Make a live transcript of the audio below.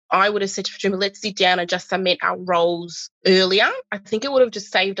I would have said to Fatima, let's sit down and just cement our roles earlier. I think it would have just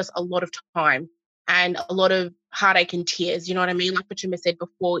saved us a lot of time and a lot of heartache and tears. You know what I mean? Like Fatima said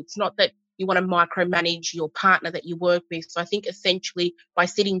before, it's not that you want to micromanage your partner that you work with. So I think essentially by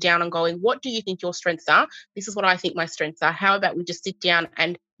sitting down and going, what do you think your strengths are? This is what I think my strengths are. How about we just sit down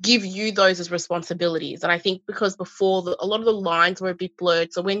and give you those as responsibilities? And I think because before a lot of the lines were a bit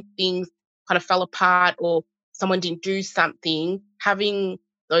blurred. So when things kind of fell apart or someone didn't do something, having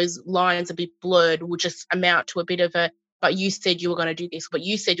those lines a bit blurred will just amount to a bit of a, but you said you were going to do this, but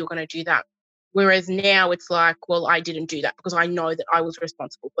you said you're going to do that. Whereas now it's like, well, I didn't do that because I know that I was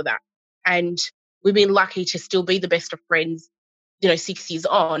responsible for that. And we've been lucky to still be the best of friends, 6 years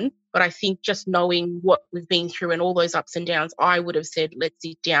on. But I think just knowing what we've been through and all those ups and downs, I would have said, let's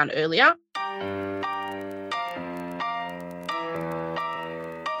sit down earlier.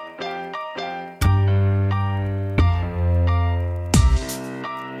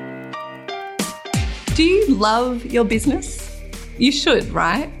 Do you love your business? You should,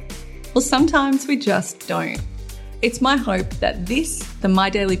 right? Well, sometimes we just don't. It's my hope that the My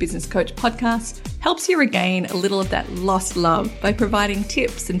Daily Business Coach podcast, helps you regain a little of that lost love by providing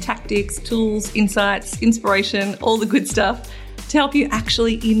tips and tactics, tools, insights, inspiration, all the good stuff to help you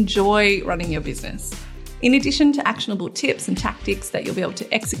actually enjoy running your business. In addition to actionable tips and tactics that you'll be able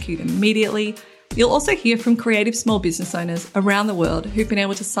to execute immediately, you'll also hear from creative small business owners around the world who've been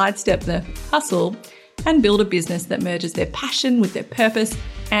able to sidestep the hustle and build a business that merges their passion with their purpose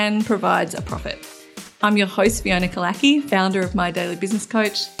and provides a profit. I'm your host, Fiona Killackey, founder of My Daily Business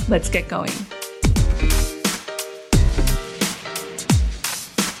Coach. Let's get going.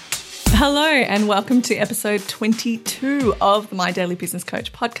 Hello and welcome to episode 22 of the My Daily Business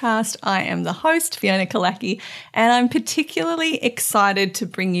Coach podcast. I am the host, Fiona Killackey, and I'm particularly excited to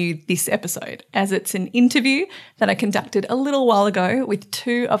bring you this episode as it's an interview that I conducted a little while ago with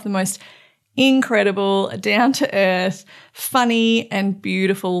two of the most incredible, down-to-earth, funny and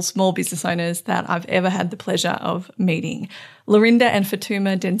beautiful small business owners that I've ever had the pleasure of meeting. Lorinda and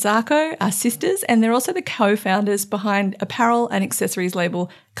Fatuma Denzako are sisters, and they're also the co-founders behind apparel and accessories label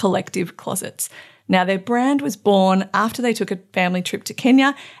Collective Closets. Now, their brand was born after they took a family trip to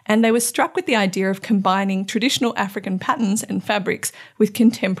Kenya, and they were struck with the idea of combining traditional African patterns and fabrics with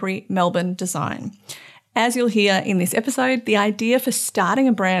contemporary Melbourne design. As you'll hear in this episode, the idea for starting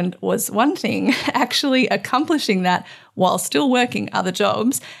a brand was one thing, actually accomplishing that while still working other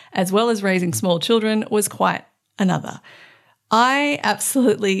jobs, as well as raising small children, was quite another. I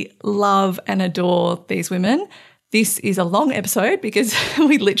absolutely love and adore these women. This is a long episode because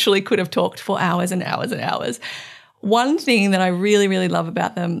we literally could have talked for hours and hours and hours. One thing that I really, really love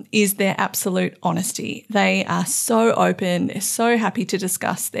about them is their absolute honesty. They are so open, they're so happy to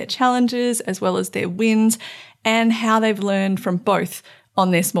discuss their challenges as well as their wins and how they've learned from both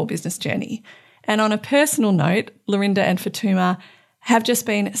on their small business journey. And on a personal note, Lorinda and Fatuma have just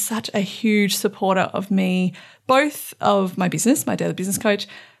been such a huge supporter of me, both of my business, My Daily Business Coach,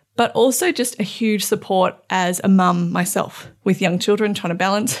 but also just a huge support as a mum myself with young children, trying to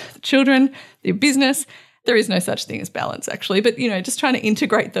balance the children, their business. There is no such thing as balance, actually, but, just trying to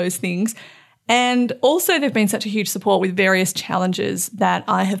integrate those things. And also they've been such a huge support with various challenges that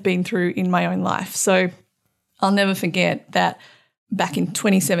I have been through in my own life. So I'll never forget that back in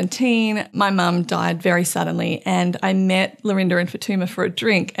 2017, my mum died very suddenly and I met Lorinda and Fatuma for a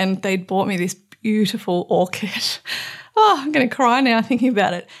drink and they'd bought me this beautiful orchid. Oh, I'm going to cry now thinking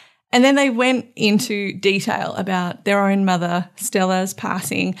about it. And then they went into detail about their own mother, Stella's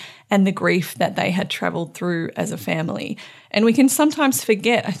passing, and the grief that they had travelled through as a family. And we can sometimes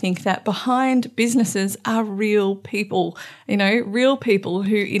forget, I think, that behind businesses are real people, real people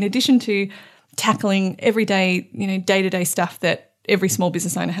who, in addition to tackling everyday, day-to-day stuff that every small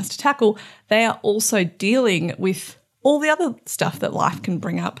business owner has to tackle, they are also dealing with all the other stuff that life can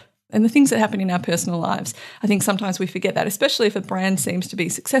bring up. And the things that happen in our personal lives. I think sometimes we forget that, especially if a brand seems to be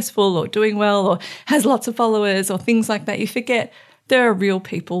successful or doing well or has lots of followers or things like that. You forget there are real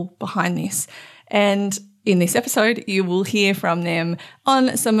people behind this. And in this episode, you will hear from them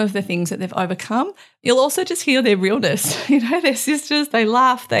on some of the things that they've overcome. You'll also just hear their realness. They're sisters, they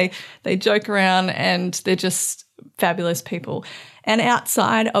laugh, they joke around, and they're just fabulous people. And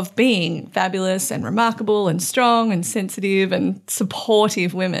outside of being fabulous and remarkable and strong and sensitive and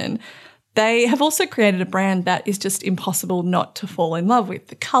supportive women, they have also created a brand that is just impossible not to fall in love with.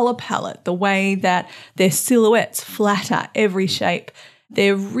 The colour palette, the way that their silhouettes flatter every shape,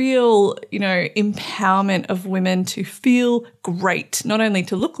 their real, empowerment of women to feel great, not only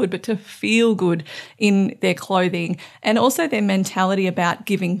to look good, but to feel good in their clothing, and also their mentality about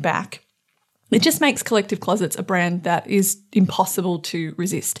giving back. It just makes Collective Closets a brand that is impossible to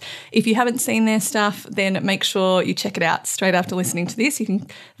resist. If you haven't seen their stuff, then make sure you check it out straight after listening to this. You can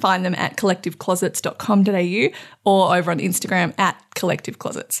find them at collectiveclosets.com.au or over on Instagram at Collective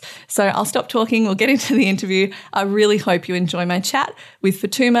Closets. So I'll stop talking. We'll get into the interview. I really hope you enjoy my chat with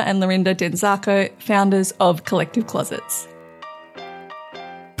Fatuma and Lorinda Denzako, founders of Collective Closets.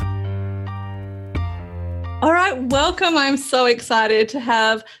 All right, welcome. I'm so excited to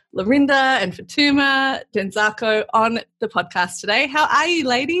have Lorinda and Fatuma Denzako on the podcast today. How are you,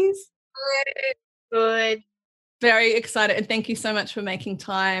 ladies? Good. Very excited, and thank you so much for making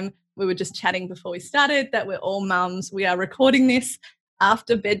time. We were just chatting before we started that we're all mums. We are recording this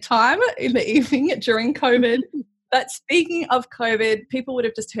after bedtime in the evening during COVID. But speaking of COVID, people would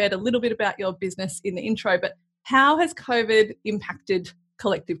have just heard a little bit about your business in the intro, but how has COVID impacted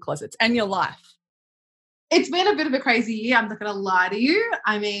Collective Closets and your life? It's been a bit of a crazy year, I'm not going to lie to you.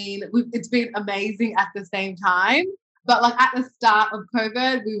 I mean, it's been amazing at the same time. But like at the start of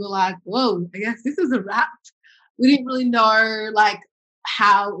COVID, we were like, whoa, I guess this is a wrap. We didn't really know like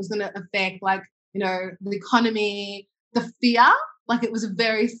how it was going to affect like, you know, the economy, the fear. Like it was a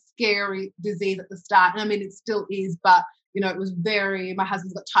very scary disease at the start. And I mean, it still is, but, you know, it was my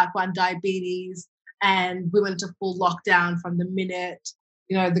husband's got type 1 diabetes and we went into full lockdown from the minute,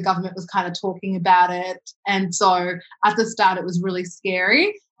 you know, the government was kind of talking about it. And so at the start, it was really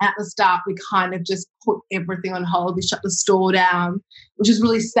scary. At the start, we kind of just put everything on hold. We shut the store down, which is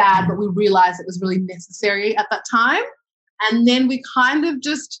really sad, but we realized it was really necessary at that time. And then we kind of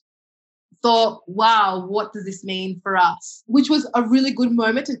just thought, wow, what does this mean for us? Which was a really good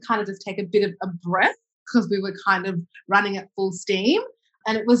moment to kind of just take a bit of a breath because we were kind of running at full steam.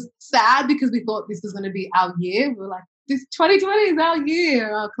 And it was sad because we thought this was going to be our year. We were like, this 2020 is our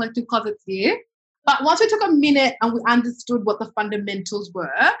year, our Collective Closets year. But once we took a minute and we understood what the fundamentals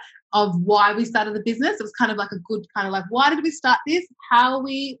were of why we started the business, it was kind of like a good kind of like, why did we start this? How are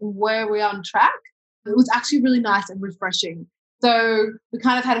we, where are we on track? It was actually really nice and refreshing. So we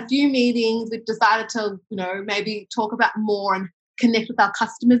kind of had a few meetings. We decided to, you know, maybe talk about more and connect with our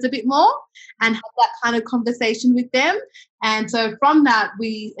customers a bit more and have that kind of conversation with them. And so from that,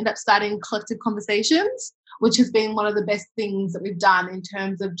 we ended up starting Collective Conversations, which has been one of the best things that we've done in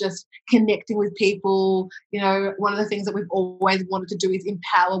terms of just connecting with people. You know, one of the things that we've always wanted to do is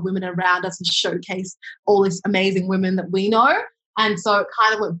empower women around us and showcase all these amazing women that we know. And so it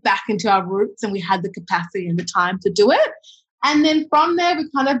kind of went back into our roots and we had the capacity and the time to do it. And then from there, we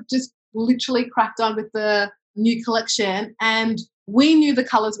kind of just literally cracked on with the new collection and we knew the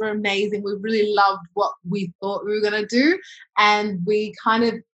colours were amazing. We really loved what we thought we were going to do and we kind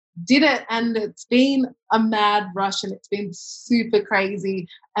of did it, and it's been a mad rush and it's been super crazy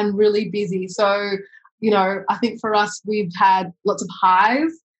and really busy. So, you know, I think for us, we've had lots of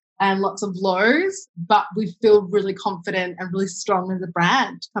highs and lots of lows, but we feel really confident and really strong as a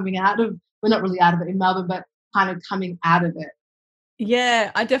brand coming out of, we're not really out of it in Melbourne, but kind of coming out of it.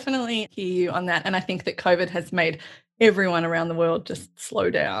 Yeah, I definitely hear you on that. And I think that COVID has made everyone around the world just slow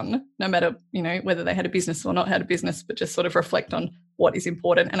down, no matter, you know, whether they had a business or not had a business, but just sort of reflect on what is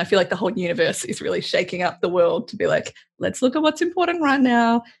important. And I feel like the whole universe is really shaking up the world to be like, let's look at what's important right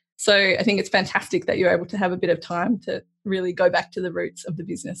now. So I think it's fantastic that you're able to have a bit of time to really go back to the roots of the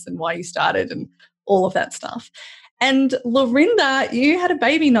business and why you started and all of that stuff. And Lorinda, you had a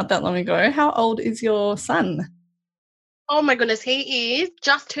baby not that long ago. How old is your son? Oh my goodness, he is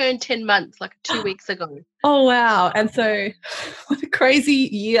just turned 10 months, like 2 weeks ago. Oh, wow. And so what a crazy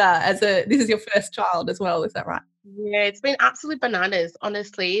year this is your first child as well, is that right? Yeah, it's been absolute bananas,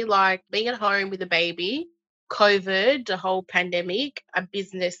 honestly, like being at home with a baby, COVID, the whole pandemic, a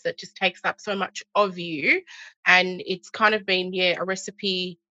business that just takes up so much of you. And it's kind of been, a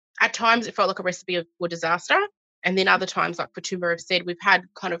recipe. At times it felt like a recipe for disaster. And then other times, like Fatuma have said, we've had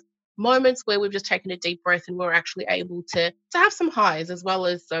kind of moments where we've just taken a deep breath and we're actually able to have some highs as well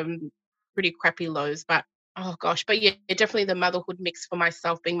as some pretty crappy lows. But oh gosh, but yeah, definitely the motherhood mix for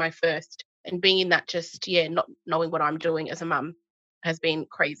myself being my first and being in that just, not knowing what I'm doing as a mum has been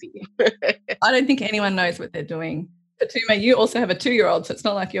crazy. I don't think anyone knows what they're doing. Fatuma, you also have a 2-year-old, so it's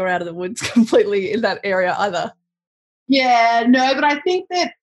not like you're out of the woods completely in that area either. Yeah, no, but I think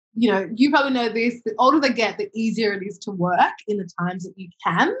that, you know, you probably know this, the older they get, the easier it is to work in the times that you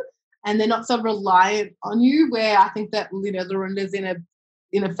can. And they're not so reliant on you, where I think that, you know, Lorinda's in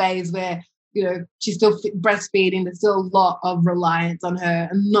a phase where, you know, she's still breastfeeding. There's still a lot of reliance on her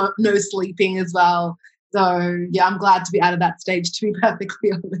and no sleeping as well. So, yeah, I'm glad to be out of that stage, to be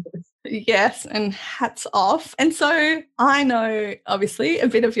perfectly honest. Yes, and hats off. And so I know, obviously, a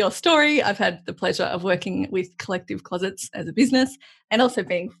bit of your story. I've had the pleasure of working with Collective Closets as a business and also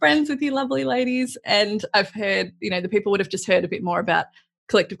being friends with you lovely ladies. And I've heard, the people would have just heard a bit more about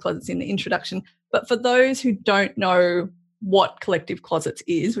Collective Closets in the introduction. But for those who don't know what Collective Closets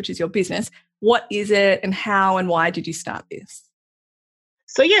is, which is your business, what is it and how and why did you start this?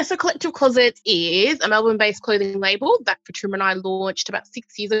 So Collective Closets is a Melbourne-based clothing label that Fatima and I launched about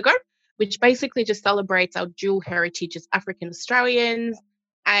 6 years ago, which basically just celebrates our dual heritage as African Australians.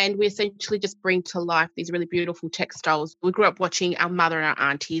 And we essentially just bring to life these really beautiful textiles we grew up watching our mother and our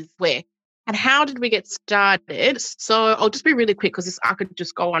aunties wear. And how did we get started? So I'll just be really quick because I could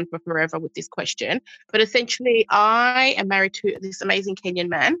just go on for forever with this question. But essentially, I am married to this amazing Kenyan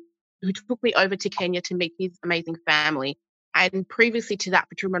man who took me over to Kenya to meet his amazing family. And previously to that,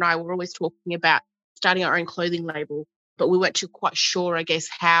 Fatima and I were always talking about starting our own clothing label, but we weren't too quite sure, I guess,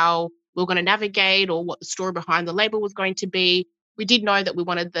 how we were going to navigate or what the story behind the label was going to be. We did know that we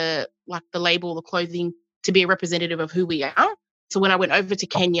wanted the label, the clothing, to be a representative of who we are. So when I went over to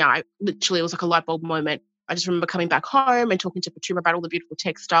Kenya, it was like a light bulb moment. I just remember coming back home and talking to Fatima about all the beautiful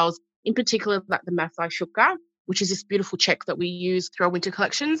textiles, in particular like the Masai Shuka, which is this beautiful check that we use through our winter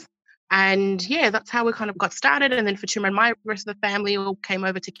collections. And yeah, that's how we kind of got started. And then Fatima and my rest of the family all came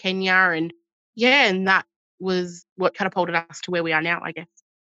over to Kenya. And that was what catapulted us to where we are now, I guess.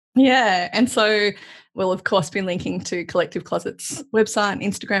 Yeah. And so we'll, of course, be linking to Collective Closets website and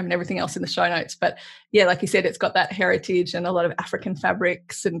Instagram and everything else in the show notes. But yeah, like you said, it's got that heritage and a lot of African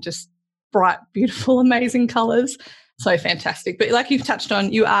fabrics and just bright, beautiful, amazing colours. So fantastic. But like you've touched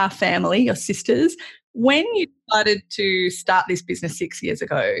on, you are family, your sisters. When you decided to start this business 6 years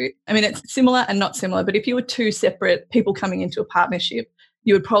ago, I mean, it's similar and not similar, but if you were two separate people coming into a partnership,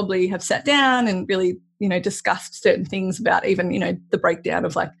 you would probably have sat down and really, discussed certain things about even, the breakdown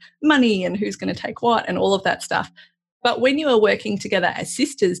of like money and who's going to take what and all of that stuff. But when you were working together as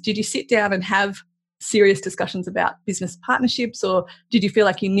sisters, did you sit down and have serious discussions about business partnerships, or did you feel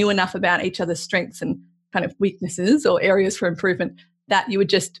like you knew enough about each other's strengths and kind of weaknesses or areas for improvement that you would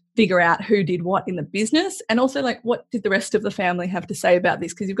just figure out who did what in the business? And also, like, what did the rest of the family have to say about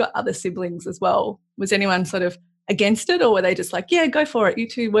this? Because you've got other siblings as well. Was anyone sort of against it, or were they just like, yeah, go for it, you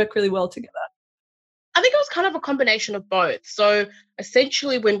two work really well together? I think it was kind of a combination of both. So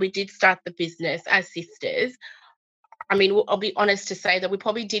essentially, when we did start the business as sisters, I mean, I'll be honest to say that we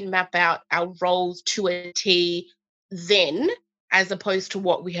probably didn't map out our roles to a T then, as opposed to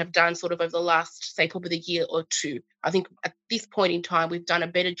what we have done sort of over the last, say, probably the year or two. I think at this point in time, we've done a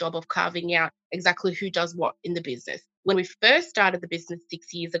better job of carving out exactly who does what in the business. When we first started the business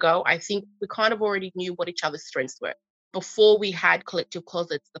 6 years ago, I think we kind of already knew what each other's strengths were. Before we had Collective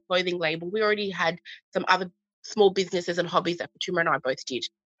Closets, the clothing label, we already had some other small businesses and hobbies that Fatima and I both did.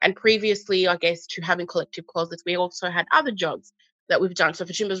 And previously, I guess, to having Collective Closets, we also had other jobs that we've done. So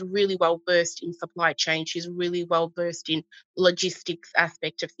Fatima's really well versed in supply chain. She's really well versed in logistics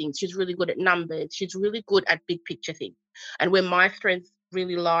aspect of things. She's really good at numbers. She's really good at big picture things. And where my strengths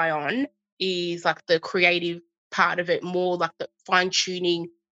really lie on is like the creative part of it, more like the fine tuning,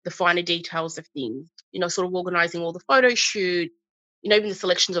 the finer details of things, sort of organizing all the photo shoot, even the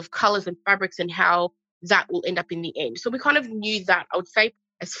selections of colors and fabrics and how that will end up in the end. So we kind of knew that, I would say,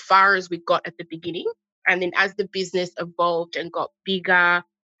 as far as we got at the beginning. And then as the business evolved and got bigger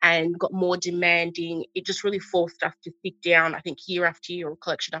and got more demanding, it just really forced us to sit down, I think, year after year or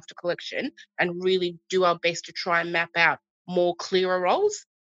collection after collection, and really do our best to try and map out more clearer roles.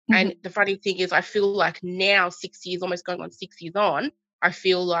 Mm-hmm. And the funny thing is, I feel like now, 6 years, almost going on 6 years on, I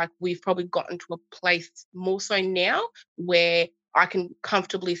feel like we've probably gotten to a place more so now where I can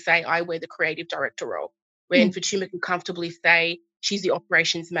comfortably say I wear the creative director role, where Fatima can comfortably say she's the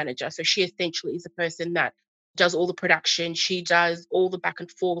operations manager. So she essentially is the person that does all the production. She does all the back and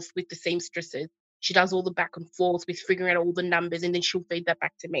forth with the seamstresses. She does all the back and forth with figuring out all the numbers, and then she'll feed that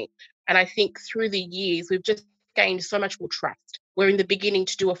back to me. And I think through the years, we've just gained so much more trust. Where in the beginning,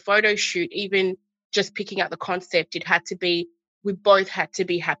 to do a photo shoot, even just picking out the concept, we both had to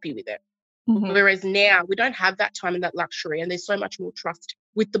be happy with it. Mm-hmm. Whereas now we don't have that time and that luxury, and there's so much more trust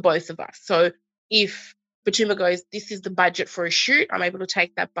with the both of us. So if Fatima goes, this is the budget for a shoot, I'm able to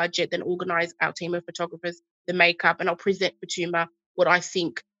take that budget, then organize our team of photographers, the makeup, and I'll present Fatima what I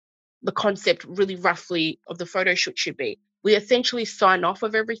think the concept really roughly of the photo shoot should be. We essentially sign off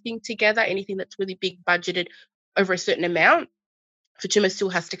of everything together, anything that's really big budgeted over a certain amount. Fatima still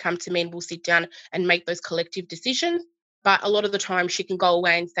has to come to me and we'll sit down and make those collective decisions. But a lot of the time she can go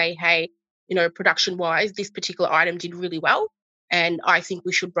away and say, hey, production-wise, this particular item did really well, and I think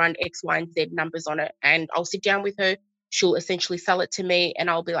we should run X, Y, and Z numbers on it. And I'll sit down with her, she'll essentially sell it to me and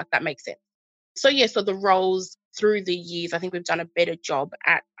I'll be like, that makes sense. So yeah, so the roles through the years, I think we've done a better job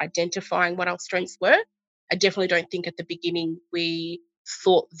at identifying what our strengths were. I definitely don't think at the beginning we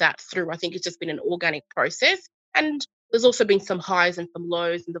thought that through. I think it's just been an organic process. And there's also been some highs and some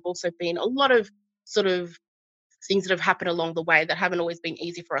lows, and there've also been a lot of sort of things that have happened along the way that haven't always been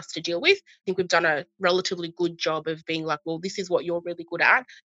easy for us to deal with. I think we've done a relatively good job of being like, well, this is what you're really good at.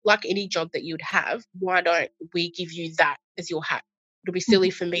 Like any job that you'd have, why don't we give you that as your hat? It'll be silly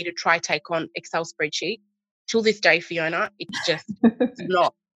for me to try take on Excel spreadsheet. Till this day, Fiona, it's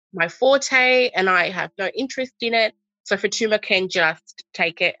not my forte and I have no interest in it. So Fatuma can just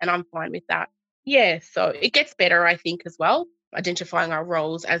take it and I'm fine with that. Yeah, so it gets better, I think, as well. Identifying our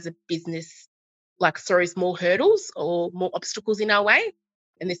roles as a business like throws more hurdles or more obstacles in our way.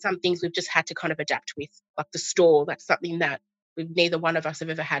 And there's some things we've just had to kind of adapt with, like the store. That's something that neither one of us have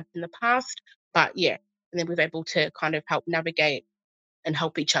ever had in the past. But yeah, and then we're able to kind of help navigate and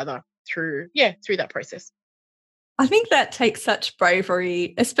help each other through that process. I think that takes such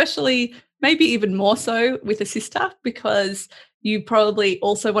bravery, especially maybe even more so with a sister, because you probably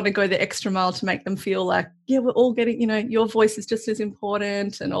also want to go the extra mile to make them feel like, yeah, we're all getting, your voice is just as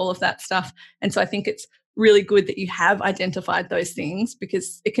important and all of that stuff. And so I think it's really good that you have identified those things,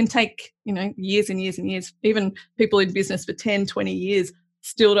 because it can take, years and years and years. Even people in business for 10, 20 years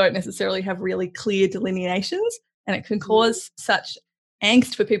still don't necessarily have really clear delineations, and it can cause such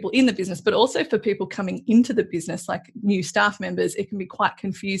angst for people in the business, but also for people coming into the business, like new staff members. It can be quite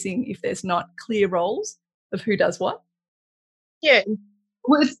confusing if there's not clear roles of who does what. Yeah.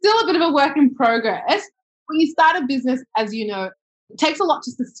 Well, it's still a bit of a work in progress. When you start a business, as you know, it takes a lot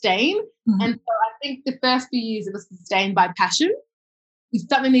to sustain. Mm-hmm. And so I think the first few years it was sustained by passion. If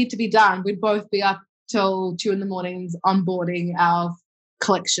something needed to be done, we'd both be up till 2 a.m. onboarding our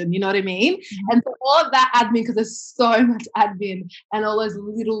collection, you know what I mean? Mm-hmm. And so all of that admin, because there's so much admin and all those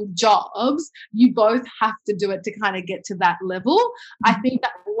little jobs, you both have to do it to kind of get to that level. Mm-hmm. I think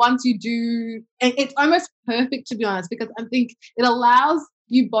that once you do, it's almost perfect, to be honest, because I think it allows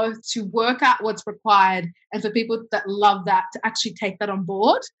you both to work out what's required, and for people that love that to actually take that on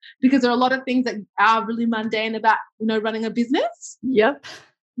board, because there are a lot of things that are really mundane about, running a business. Yep.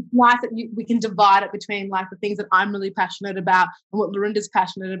 It's nice that we can divide it between like the things that I'm really passionate about and what Lorinda's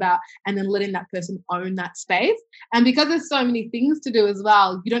passionate about, and then letting that person own that space. And because there's so many things to do as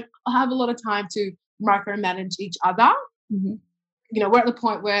well, you don't have a lot of time to micromanage each other. Mm-hmm. We're at the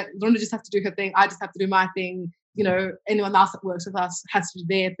point where Lorinda just has to do her thing, I just have to do my thing. Anyone else that works with us has to do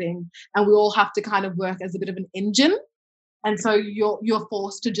their thing, and we all have to kind of work as a bit of an engine. And so you're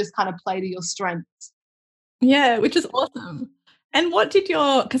forced to just kind of play to your strengths. Yeah, which is awesome. And what did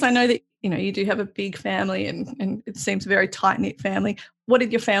because I know that, you do have a big family and it seems a very tight-knit family. What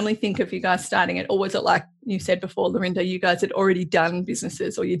did your family think of you guys starting it? Or was it like you said before, Lorinda, you guys had already done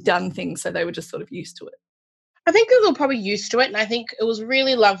businesses or you'd done things, so they were just sort of used to it? I think they were probably used to it. And I think it was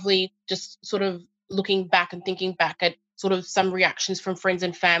really lovely just sort of looking back and thinking back at sort of some reactions from friends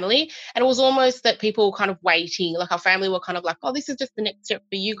and family. And it was almost that people were kind of waiting, like our family were kind of like, oh, this is just the next step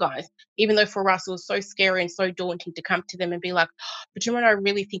for you guys. Even though for us it was so scary and so daunting to come to them and be like, but you and I are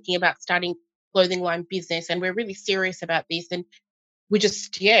really thinking about starting clothing line business and we're really serious about this. And we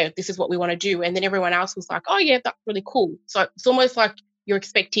just, this is what we want to do. And then everyone else was like, oh yeah, that's really cool. So it's almost like you're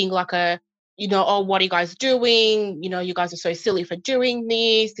expecting like oh, what are you guys doing? You guys are so silly for doing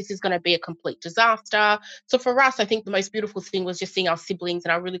this. This is going to be a complete disaster. So for us, I think the most beautiful thing was just seeing our siblings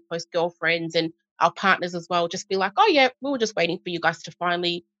and our really close girlfriends and our partners as well, just be like, oh yeah, we were just waiting for you guys to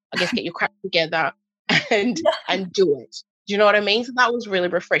finally, I guess, get your crap together and do it. Do you know what I mean? So that was really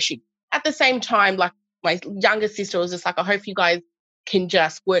refreshing. At the same time, like my younger sister was just like, I hope you guys can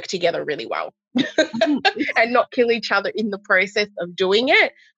just work together really well and not kill each other in the process of doing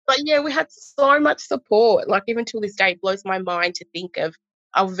it. But yeah, we had so much support. Like even till this day, it blows my mind to think of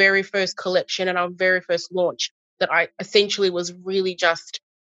our very first collection and our very first launch that I essentially was really just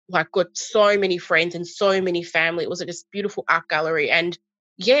like got so many friends and so many family. It was this beautiful art gallery, and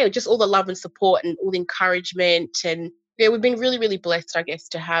just all the love and support and all the encouragement. And we've been really, really blessed, I guess,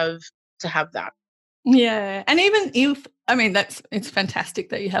 to have that. Yeah. And even if, it's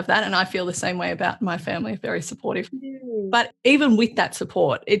fantastic that you have that. And I feel the same way about my family, very supportive. But even with that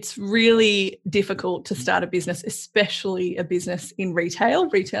support, it's really difficult to start a business, especially a business in retail.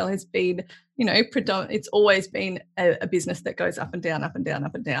 Retail has been, it's always been a business that goes up and down, up and down,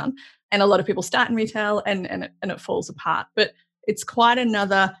 up and down. And a lot of people start in retail and it falls apart. But it's quite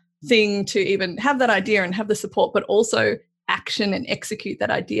another thing to even have that idea and have the support, but also action and execute that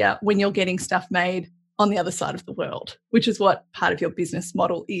idea when you're getting stuff made on the other side of the world, which is what part of your business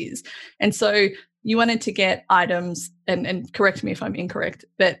model is. And so you wanted to get items, and correct me if I'm incorrect,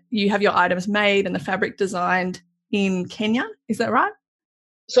 but you have your items made and the fabric designed in Kenya. Is that right?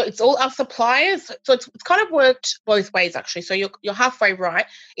 So it's all our suppliers. So it's kind of worked both ways, actually. So you're halfway right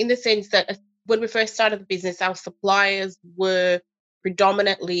in the sense that when we first started the business, our suppliers were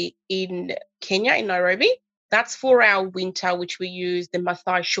predominantly in Kenya, in Nairobi. That's for our winter, which we use the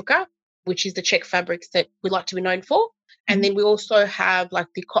Maasai Shuka, which is the check fabrics that we like to be known for. And then we also have like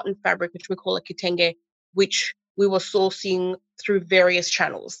the cotton fabric, which we call a kitenge, which we were sourcing through various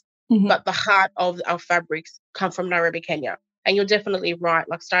channels. But the heart of our fabrics come from Nairobi, Kenya. And you're definitely right.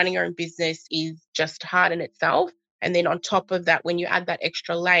 Like starting your own business is just hard in itself. And then on top of that, when you add that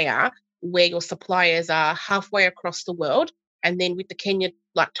extra layer where your suppliers are halfway across the world, and then with the Kenya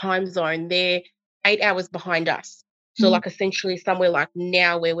like time zone, they're 8 hours behind us. So like essentially somewhere like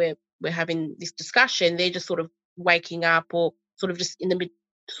now where we're having this discussion, they're just sort of waking up or sort of just in the mid,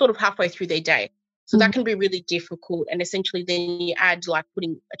 sort of halfway through their day. So that can be really difficult. And essentially then you add like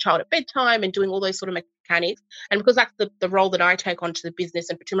putting a child at bedtime and doing all those sort of mechanics. And because that's the role that I take onto the business,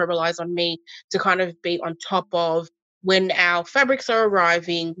 and Fatuma relies on me to kind of be on top of when our fabrics are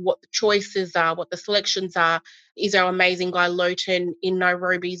arriving, what the choices are, what the selections are, is our amazing guy Lotan in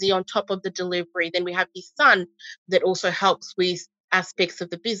Nairobi. Is he on top of the delivery? Then we have his son that also helps with aspects of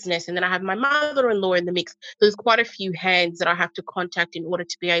the business. And then I have my mother-in-law in the mix. There's quite a few hands that I have to contact in order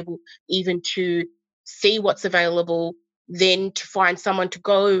to be able even to see what's available, then to find someone to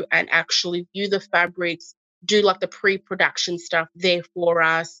go and actually view the fabrics, do like the pre-production stuff there for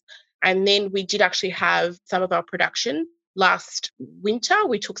us. And then we did actually have some of our production last winter.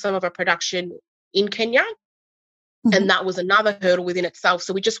 We took some of our production in Kenya, and that was another hurdle within itself.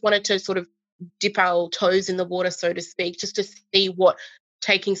 So we just wanted to sort of dip our toes in the water, so to speak, just to see what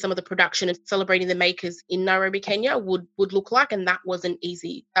taking some of the production and celebrating the makers in Nairobi, Kenya would look like. And that wasn't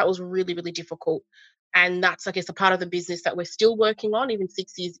easy. That was really, really difficult. And that's, I guess, a part of the business that we're still working on, even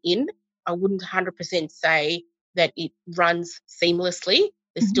 6 years in. I wouldn't 100% say that it runs seamlessly.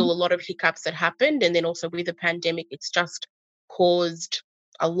 There's still a lot of hiccups that happened. And then also with the pandemic, it's just caused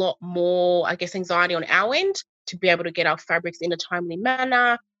a lot more, I guess, anxiety on our end to be able to get our fabrics in a timely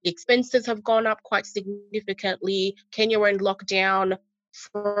manner. The expenses have gone up quite significantly. Kenya were in lockdown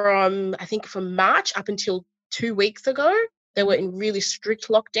from March up until 2 weeks ago. They were in really strict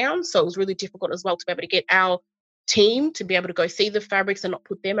lockdown. So it was really difficult as well to be able to get our team to be able to go see the fabrics and not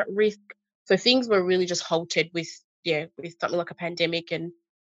put them at risk. So things were really just halted with something like a pandemic and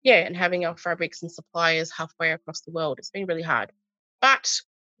having our fabrics and suppliers halfway across the world. It's been really hard. But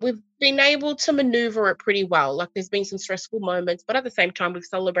we've been able to maneuver it pretty well. Like there's been some stressful moments, but at the same time, we've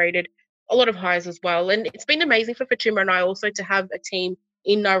celebrated a lot of highs as well. And it's been amazing for Fatuma and I also to have a team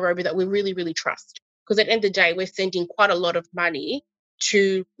in Nairobi that we really, really trust. Because at the end of the day, we're sending quite a lot of money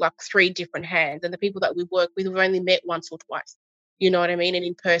to like 3 different hands. And the people that we work with, we've only met once or twice. You know what I mean? And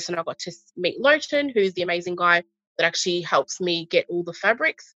in person, I got to meet Lotan, who's the amazing guy that actually helps me get all the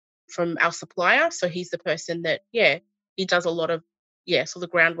fabrics from our supplier. So he's the person that, he does a lot of, so the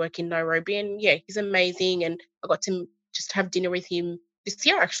groundwork in Nairobi. And he's amazing. And I got to just have dinner with him this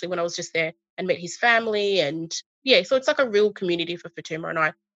year, actually, when I was just there and met his family. And so it's like a real community for Fatuma and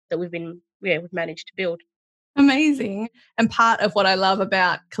I that we've managed to build. Amazing. And part of what I love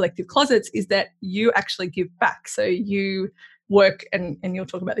about Collective Closets is that you actually give back. So you work, and you'll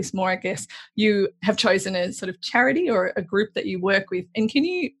talk about this more, I guess, you have chosen a sort of charity or a group that you work with. And can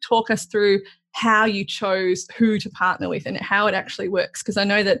you talk us through how you chose who to partner with and how it actually works? Because I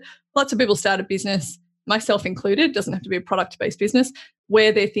know that lots of people start a business, myself included, doesn't have to be a product-based business,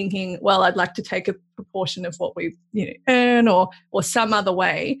 where they're thinking, well, I'd like to take a proportion of what we earn or some other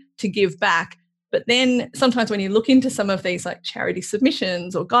way to give back. But then sometimes when you look into some of these like charity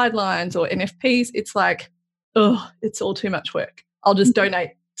submissions or guidelines or NFPs, it's like, it's all too much work. I'll just donate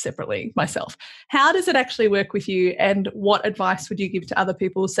separately myself. How does it actually work with you, and what advice would you give to other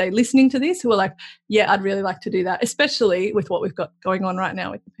people, say, listening to this, who are like, I'd really like to do that, especially with what we've got going on right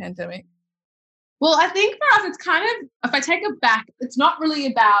now with the pandemic? Well, I think for us, it's kind of, if I take it back, it's not really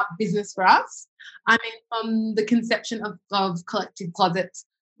about business for us. I mean, from the conception of Collective Closets,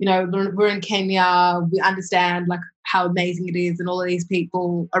 we're in Kenya, we understand like how amazing it is and all of these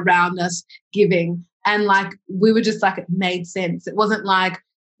people around us giving. And like, we were just like, it made sense. It wasn't like,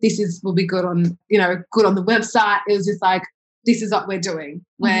 will be good on, good on the website. It was just like, this is what we're doing.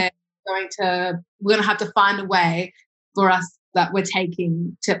 We're going to have to find a way for us that we're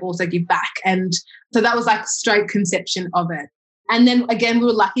taking to also give back. And so that was like straight conception of it. And then again, we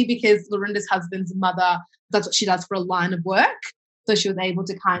were lucky because Lorinda's husband's mother, that's what she does for a line of work. So she was able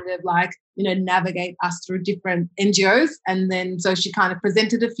to kind of like, navigate us through different NGOs. And then so she kind of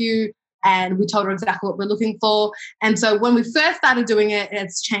presented a few and we told her exactly what we're looking for. And so when we first started doing it,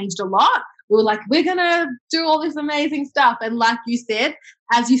 it's changed a lot. We were like, we're going to do all this amazing stuff. And like you said,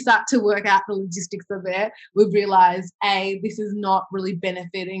 as you start to work out the logistics of it, we've realized, A, this is not really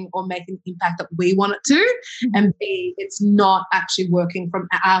benefiting or making the impact that we want it to. And B, it's not actually working from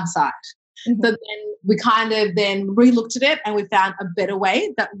our side. So then we kind of then re-looked at it and we found a better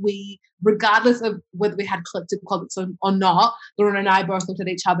way that we, regardless of whether we had collective closets or not, Lauren and I both looked at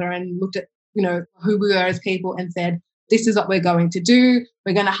each other and looked at, who we were as people and said, this is what we're going to do.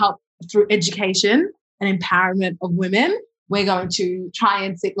 We're going to help through education and empowerment of women. We're going to try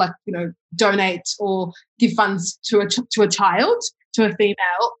and donate or give funds to a child, to a female,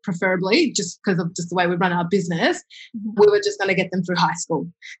 preferably, just because of just the way we run our business. We were just going to get them through high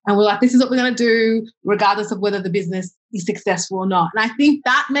school. And we're like, this is what we're going to do, regardless of whether the business is successful or not. And I think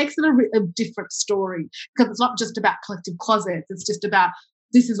that makes it a different story, because it's not just about collective closets. It's just about,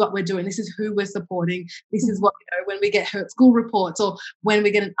 this is what we're doing. This is who we're supporting. This is what, when we get hurt school reports or when we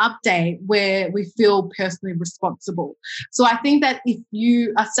get an update where we feel personally responsible. So I think that if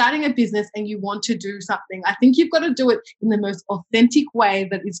you are starting a business and you want to do something, I think you've got to do it in the most authentic way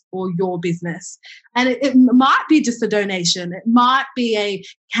that is for your business. And it might be just a donation. It might be a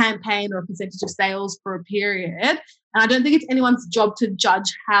campaign or a percentage of sales for a period. And I don't think it's anyone's job to judge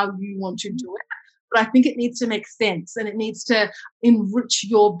how you want to do it. But I think it needs to make sense and it needs to enrich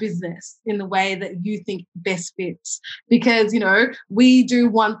your business in the way that you think best fits. Because, we do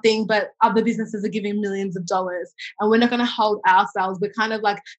one thing, but other businesses are giving millions of dollars and we're not going to hold ourselves. We're kind of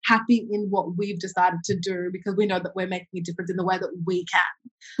like happy in what we've decided to do because we know that we're making a difference in the way that we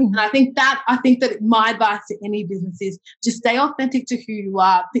can. And I think that my advice to any business is just stay authentic to who you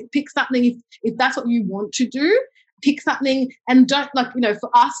are. Pick something if that's what you want to do. Pick something and don't for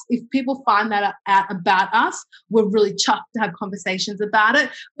us, if people find that out about us, we're really chuffed to have conversations about it.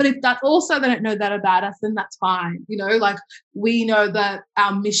 But if that also they don't know that about us, then that's fine. We know that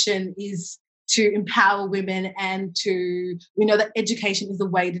our mission is to empower women and we know that education is the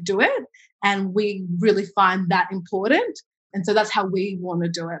way to do it. And we really find that important. And so that's how we want to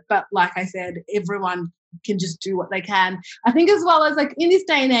do it. But like I said, everyone can just do what they can. I think as well as in this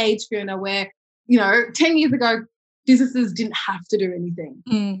day and age, Fiona, where, 10 years ago, businesses didn't have to do anything.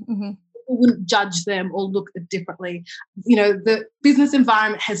 People wouldn't judge them or look at it differently. The business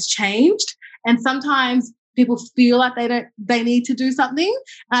environment has changed and sometimes people feel like they need to do something.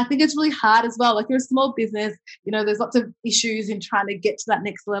 And I think it's really hard as well. You're a small business, there's lots of issues in trying to get to that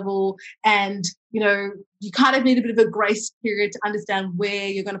next level. And, you kind of need a bit of a grace period to understand where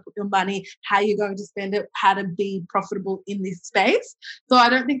you're going to put your money, how you're going to spend it, how to be profitable in this space. So I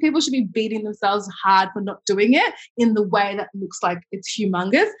don't think people should be beating themselves hard for not doing it in the way that looks like it's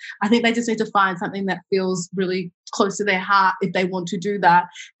humongous. I think they just need to find something that feels really close to their heart if they want to do that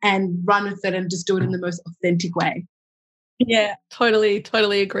and run with it and just do it in the most authentic way. Yeah, totally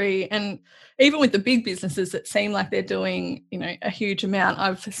agree. And even with the big businesses that seem like they're doing, a huge amount,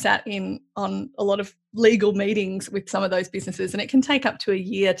 I've sat in on a lot of legal meetings with some of those businesses and it can take up to a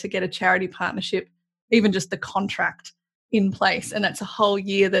year to get a charity partnership, even just the contract in place. And that's a whole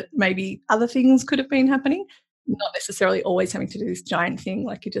year that maybe other things could have been happening, not necessarily always having to do this giant thing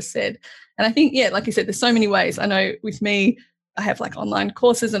like you just said. And I think, like you said, there's so many ways. I know with me, I have online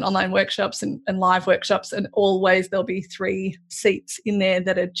courses and online workshops and live workshops, and always there'll be 3 seats in there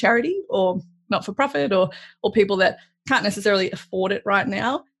that are charity or not-for-profit or people that can't necessarily afford it right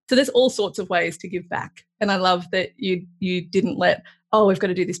now. So there's all sorts of ways to give back. And I love that you didn't let, we've got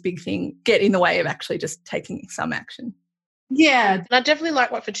to do this big thing, get in the way of actually just taking some action. Yeah. And I definitely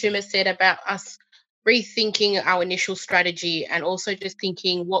like what Fatuma said about us rethinking our initial strategy and also just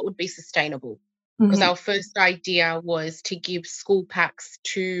thinking what would be sustainable. Because our first idea was to give school packs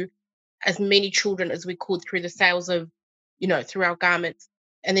to as many children as we could through the sales of, through our garments.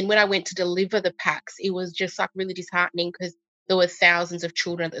 And then when I went to deliver the packs, it was just really disheartening because there were thousands of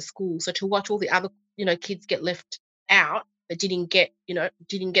children at the school. So to watch all the other, kids get left out that didn't get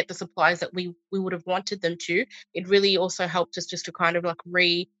the supplies that we would have wanted them to, it really also helped us just to kind of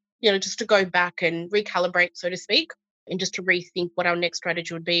just to go back and recalibrate, so to speak, and just to rethink what our next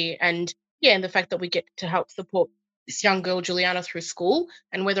strategy would be. And the fact that we get to help support this young girl, Juliana, through school,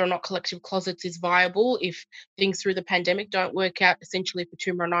 and whether or not Collective Closets is viable, if things through the pandemic don't work out, essentially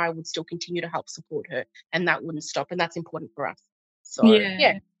Fatuma and I would still continue to help support her, and that wouldn't stop, and that's important for us. So,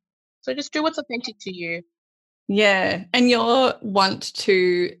 so just do what's authentic to you. Yeah, and your want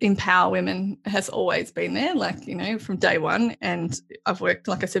to empower women has always been there, from day one. And I've worked,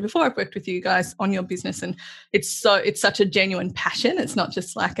 like I said before, I've worked with you guys on your business, and it's such a genuine passion. It's not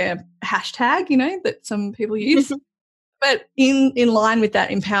just like a hashtag, that some people use. But in line with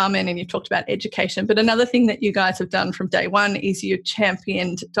that empowerment, and you've talked about education, but another thing that you guys have done from day one is you've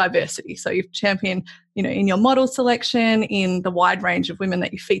championed diversity. So you've championed, in your model selection, in the wide range of women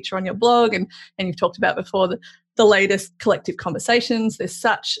that you feature on your blog, and you've talked about before the latest collective conversations. There's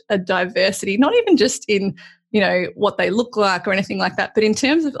such a diversity, not even just in what they look like or anything like that, but in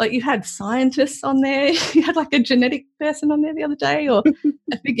terms of you had scientists on there, you had a genetic person on there the other day, or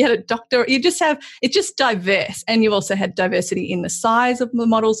I think you had a doctor. It's just diverse. And you also had diversity in the size of the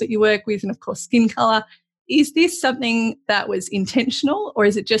models that you work with, and of course skin color. Is this something that was intentional, or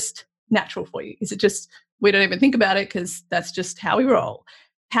is it just natural for you? Is it just we don't even think about it because that's just how we roll?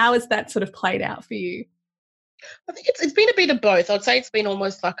 How has that sort of played out for you? I think it's been a bit of both. I'd say it's been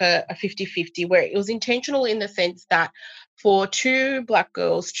almost like a 50-50, where it was intentional in the sense that for two Black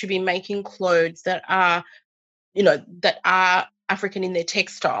girls to be making clothes that are African in their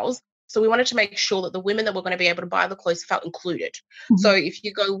textiles. So we wanted to make sure that the women that were going to be able to buy the clothes felt included. Mm-hmm. So if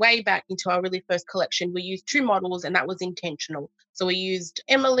you go way back into our really first collection, we used two models, and that was intentional. So we used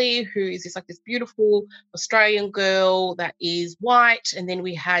Emily, who is this beautiful Australian girl that is white, and then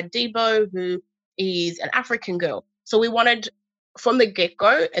we had Debo, who is an African girl. So we wanted, from the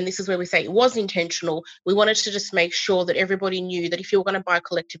get-go, and this is where we say it was intentional, we wanted to just make sure that everybody knew that if you were going to buy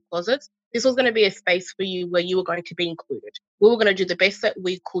collective closets, this was going to be a space for you where you were going to be included. We were going to do the best that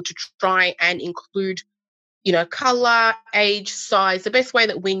we could to try and include, color, age, size, the best way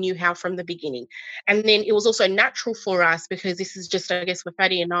that we knew how from the beginning. And then it was also natural for us, because this is just, I guess, for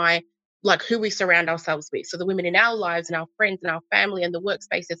Fatty and I, who we surround ourselves with. So the women in our lives and our friends and our family and the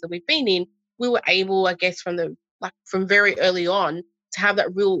workspaces that we've been in, we were able, I guess, from very early on, to have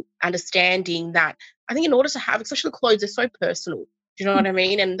that real understanding that I think in order to have, especially the clothes, are so personal. Do you know what I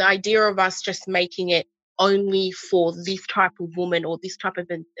mean? And the idea of us just making it only for this type of woman or this type of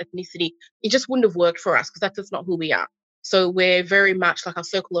ethnicity, it just wouldn't have worked for us, because that's just not who we are. So we're very much our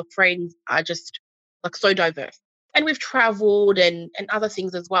circle of friends are just so diverse. And we've traveled and other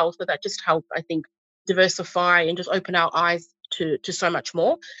things as well. So that just helped, I think, diversify and just open our eyes to so much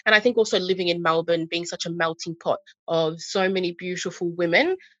more. And I think also living in Melbourne, being such a melting pot of so many beautiful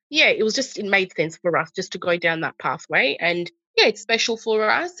women, it made sense for us just to go down that pathway. And it's special for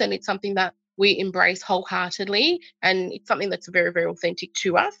us, and it's something that we embrace wholeheartedly, and it's something that's very, very authentic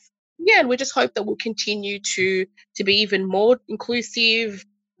to us. And we just hope that we'll continue to be even more inclusive.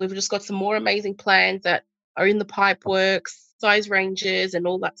 We've just got some more amazing plans that are in the pipe works, size ranges and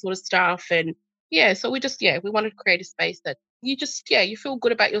all that sort of stuff. And so we just, we wanted to create a space that you just, you feel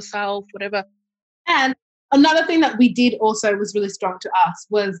good about yourself, whatever. And another thing that we did also was really strong to us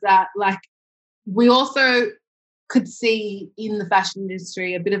was that we also could see in the fashion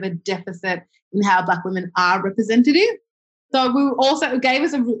industry a bit of a deficit in how Black women are representative. So we also it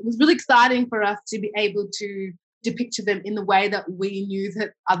was really exciting for us to be able to depict them in the way that we knew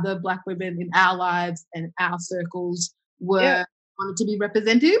that other Black women in our lives and our circles wanted to be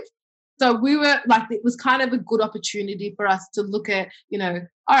representative. So we were it was kind of a good opportunity for us to look at, all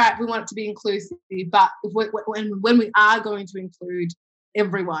right, we want it to be inclusive, but when we are going to include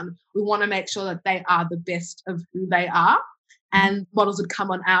everyone, we want to make sure that they are the best of who they are. And models would come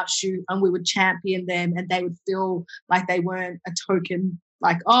on our shoot and we would champion them, and they would feel like they weren't a token,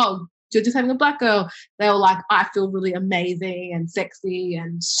 oh, you're just having a Black girl. They were I feel really amazing and sexy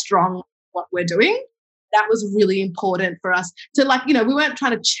and strong what we're doing. That was really important for us to we weren't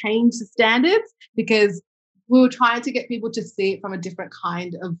trying to change the standards, because we were trying to get people to see it from a different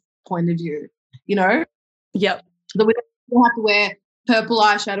kind of point of view, Yep. So we don't have to wear purple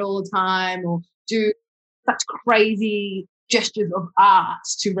eyeshadow all the time or do such crazy gestures of art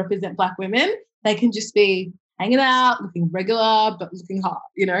to represent Black women. They can just be hanging out, looking regular, but looking hot,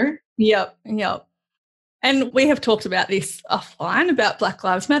 Yep. And we have talked about this offline, about Black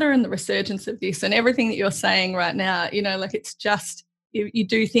Lives Matter and the resurgence of this, and everything that you're saying right now, it's just, you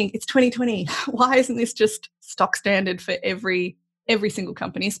do think it's 2020. Why isn't this just stock standard for every single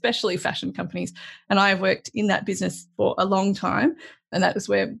company, especially fashion companies? And I have worked in that business for a long time, and that is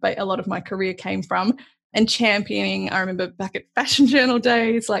where a lot of my career came from. And championing, I remember back at Fashion Journal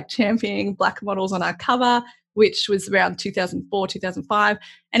days, championing Black models on our cover, which was around 2004, 2005.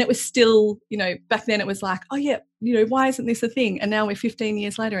 And it was still, back then it was why isn't this a thing? And now we're 15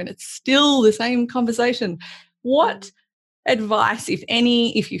 years later and it's still the same conversation. What advice, if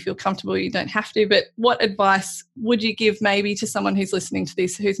any, if you feel comfortable, you don't have to, but what advice would you give maybe to someone who's listening to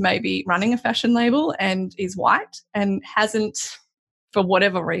this, who's maybe running a fashion label and is white and hasn't, for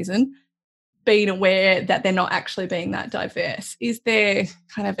whatever reason, being aware that they're not actually being that diverse? Is there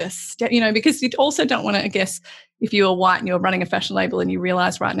kind of a step, because you also don't want to, I guess, if you're white and you're running a fashion label and you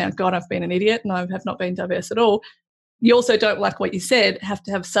realise right now, God, I've been an idiot and I have not been diverse at all, you also don't, like what you said, have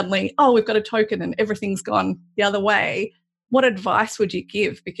to have suddenly, oh, we've got a token and everything's gone the other way. What advice would you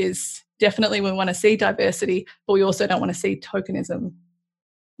give? Because definitely we want to see diversity, but we also don't want to see tokenism.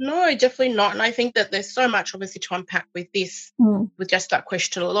 No, definitely not. And I think that there's so much obviously to unpack with this, with just that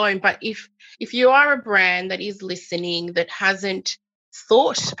question alone. But if you are a brand that is listening, that hasn't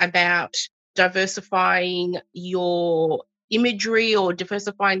thought about diversifying your imagery or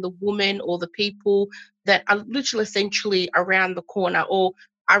diversifying the woman or the people that are literally essentially around the corner or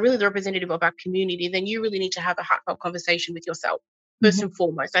are really the representative of our community, then you really need to have a heartfelt conversation with yourself, first and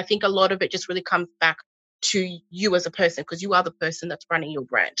foremost. I think a lot of it just really comes back to you as a person, because you are the person that's running your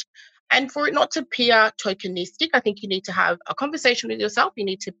brand. And for it not to appear tokenistic, I think you need to have a conversation with yourself. You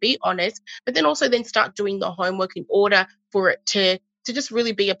need to be honest, but then also then start doing the homework in order for it to just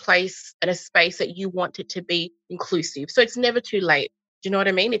really be a place and a space that you want it to be inclusive. So it's never too late. Do you know what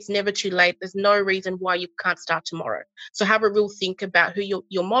I mean? It's never too late. There's no reason why you can't start tomorrow. So have a real think about who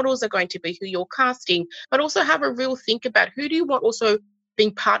your models are going to be, who you're casting, but also have a real think about who do you want also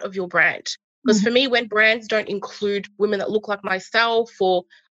being part of your brand. Because for me, when brands don't include women that look like myself or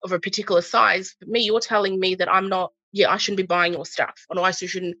of a particular size, for me, you're telling me that I shouldn't be buying your stuff, or I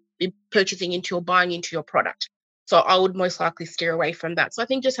shouldn't be purchasing into or buying into your product. So I would most likely steer away from that. So I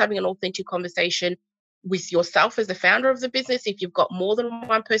think just having an authentic conversation with yourself as the founder of the business. If you've got more than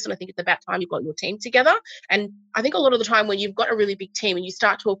one person, I think it's about time you've got your team together. And I think a lot of the time when you've got a really big team and you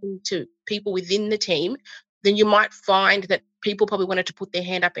start talking to people within the team, then you might find that people probably wanted to put their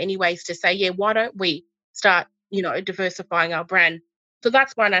hand up anyways to say, yeah, why don't we start, diversifying our brand? So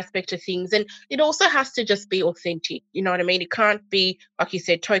that's one aspect of things. And it also has to just be authentic. You know what I mean? It can't be, like you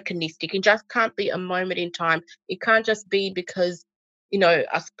said, tokenistic. It just can't be a moment in time. It can't just be because,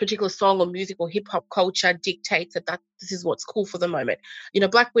 a particular song or music or hip hop culture dictates that this is what's cool for the moment.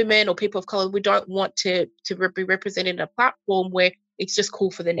 Black women or people of color, we don't want to be represented in a platform where it's just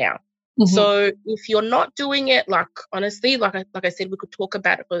cool for the now. So if you're not doing it, like honestly, like I said, we could talk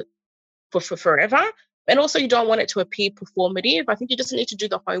about it for forever. And also you don't want it to appear performative. I think you just need to do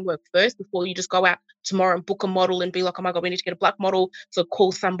the homework first before you just go out tomorrow and book a model and be like, oh my God, we need to get a black model. So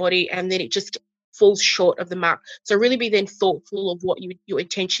call somebody, and then it just falls short of the mark. So really be then thoughtful of what your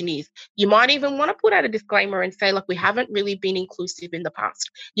intention is. You might even want to put out a disclaimer and say, like, we haven't really been inclusive in the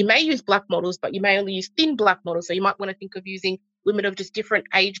past. You may use black models, but you may only use thin black models. So you might want to think of using women of just different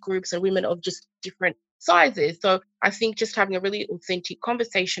age groups and women of just different sizes. So I think just having a really authentic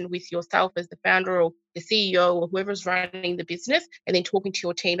conversation with yourself as the founder or the CEO or whoever's running the business, and then talking to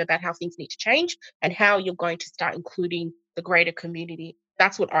your team about how things need to change and how you're going to start including the greater community.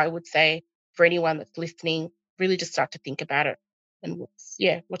 That's what I would say for anyone that's listening. Really just start to think about it and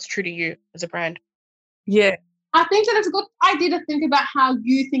what's true to you as a brand. Yeah. I think that it's a good idea to think about how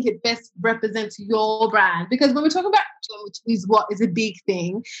you think it best represents your brand. Because when we talk about, which is what is a big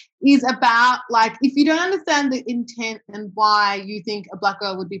thing, is about, like, if you don't understand the intent and why you think a black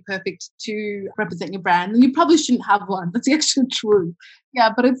girl would be perfect to represent your brand, then you probably shouldn't have one. That's the actual truth. Yeah,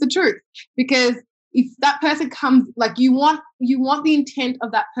 but it's the truth. Because if that person comes, like, you want the intent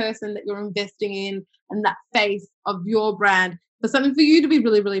of that person that you're investing in and that face of your brand for something for you to be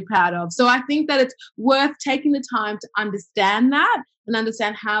really, really proud of. So I think that it's worth taking the time to understand that and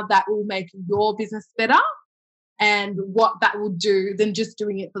understand how that will make your business better and what that will do than just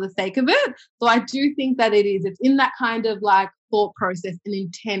doing it for the sake of it. So I do think that it's in that kind of like thought process and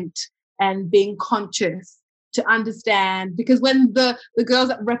intent and being conscious to understand, because when the girls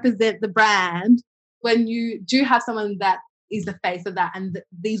that represent the brand, when you do have someone that is the face of that and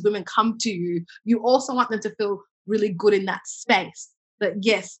these women come to you, you also want them to feel really good in that space. That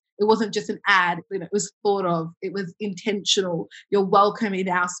yes, it wasn't just an ad, it was thought of, it was intentional. You're welcome in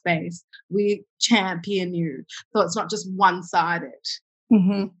our space. We champion you. So it's not just one-sided.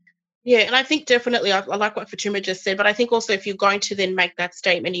 Mm-hmm. Yeah, and I think definitely, I like what Fatuma just said, but I think also if you're going to then make that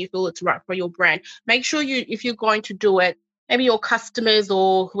statement and you feel it's right for your brand, make sure if you're going to do it, maybe your customers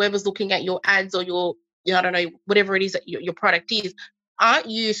or whoever's looking at your ads or your, I don't know, whatever it is that your product is, aren't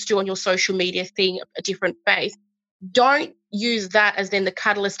used to on your social media seeing a different face. Don't use that as then the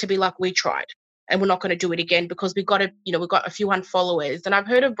catalyst to be like, we tried and we're not going to do it again because we've got a few unfollowers. And I've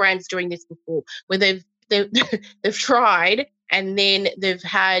heard of brands doing this before where they've tried and then they've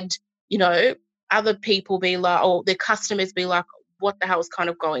had, other people be like, or their customers be like, what the hell is kind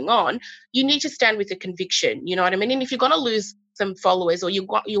of going on? You need to stand with the conviction, you know what I mean? And if you're going to lose some followers or you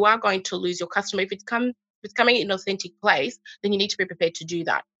are going to lose your customer, if it's coming in an authentic place, then you need to be prepared to do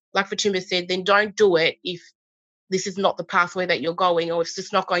that. Like Fatuma said, then don't do it if this is not the pathway that you're going, or if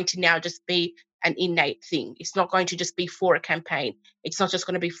it's not going to now just be an innate thing. It's not going to just be for a campaign. It's not just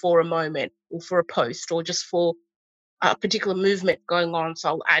going to be for a moment or for a post or just for a particular movement going on, so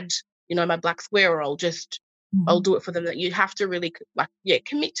I'll add, my black square, or I'll do it for them. That you have to really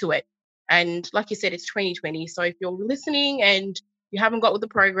commit to it. And like you said, it's 2020. So if you're listening and you haven't got with the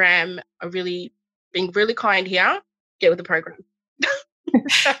program, I'm really being really kind here, get with the program.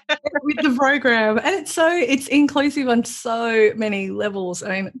 With the program. And it's inclusive on so many levels. I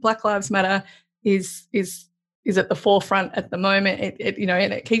mean, Black Lives Matter is at the forefront at the moment.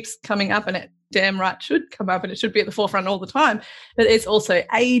 And it keeps coming up, and it damn right should come up, and it should be at the forefront all the time. But there's also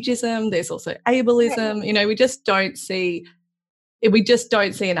ageism, there's also ableism. We just don't see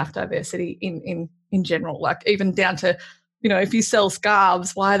enough diversity in general, like even down to, if you sell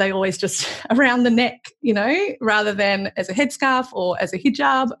scarves, why are they always just around the neck, rather than as a headscarf or as a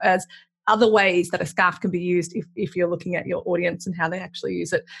hijab, as other ways that a scarf can be used if you're looking at your audience and how they actually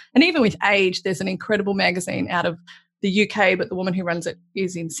use it. And even with age, there's an incredible magazine out of the UK, but the woman who runs it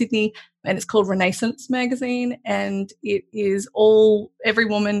is in Sydney, and it's called Renaissance Magazine, and it is every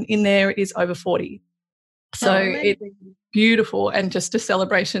woman in there is over 40. So it's beautiful, and just a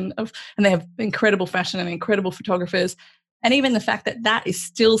celebration of, and they have incredible fashion and incredible photographers. And even the fact that is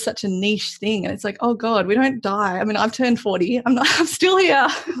still such a niche thing. And it's like, oh God, we don't die. I mean, I've turned 40. I'm still here,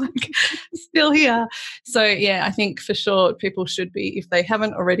 still here. So yeah, I think for sure people should be, if they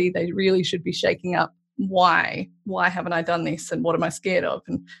haven't already, they really should be shaking up. Why haven't I done this? And what am I scared of?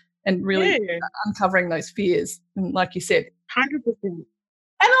 And really uncovering those fears. And like you said, 100%. And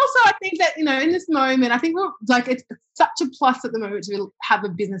also, I think that, in this moment, I think it's such a plus at the moment to have a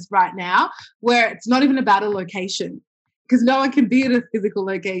business right now where it's not even about a location, because no one can be at a physical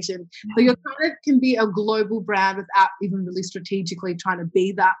location. So you kind of can be a global brand without even really strategically trying to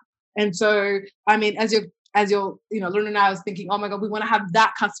be that. And so, I mean, as you're, Lorna and I was thinking, oh my God, we want to have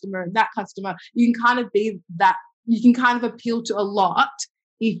that customer and that customer. You can kind of be that. You can kind of appeal to a lot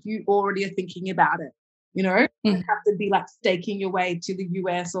if you already are thinking about it. You don't have to be like staking your way to the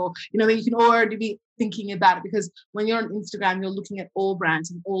US, or, you can already be thinking about it, because when you're on Instagram, you're looking at all brands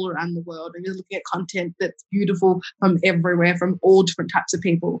from all around the world, and you're looking at content that's beautiful from everywhere, from all different types of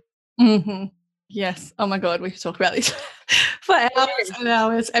people. Mm-hmm. Yes. Oh my God, we could talk about this for hours and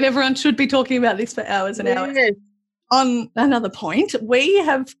hours, and everyone should be talking about this for hours and hours. On another point, we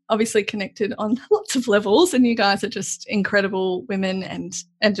have obviously connected on lots of levels, and you guys are just incredible women and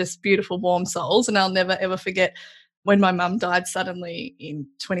just beautiful, warm souls. And I'll never, ever forget when my mum died suddenly in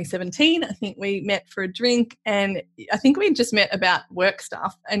 2017. I think we met for a drink, and I think we just met about work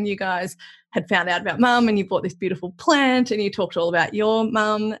stuff, and you guys had found out about mum, and you bought this beautiful plant, and you talked all about your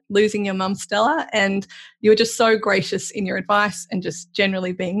mum, losing your mum, Stella, and you were just so gracious in your advice and just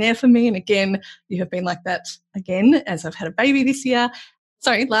generally being there for me. And again, you have been like that again as I've had a baby this year.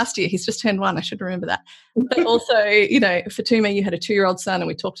 Sorry, last year. He's just turned 1. I should remember that. But also, Fatuma, you had a 2-year-old son, and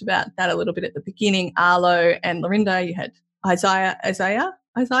we talked about that a little bit at the beginning. Arlo and Lorinda, you had Isaiah,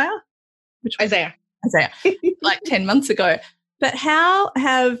 like 10 months ago. But how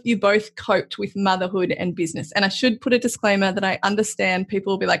have you both coped with motherhood and business? And I should put a disclaimer that I understand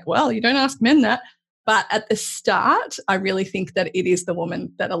people will be like, well, you don't ask men that. But at the start, I really think that it is the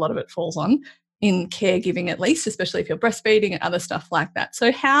woman that a lot of it falls on, in caregiving at least, especially if you're breastfeeding and other stuff like that.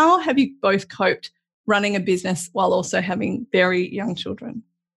 So how have you both coped running a business while also having very young children?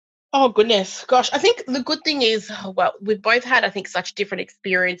 Oh, goodness. Gosh, I think the good thing is, well, we've both had, I think, such different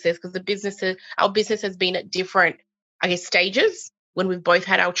experiences, because our business has been at different, stages when we've both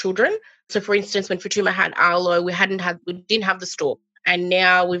had our children. So, for instance, when Fatuma had Arlo, we didn't have the store. And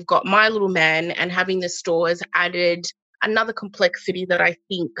now we've got my little man, and having the store has added another complexity that I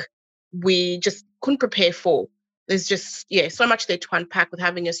think we just couldn't prepare for. There's just, so much there to unpack with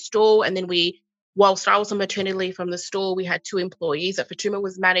having a store. And then whilst I was on maternity leave from the store, we had 2 employees that Fatuma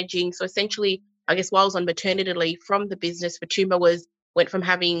was managing. So essentially, I guess while I was on maternity leave from the business, Fatuma went from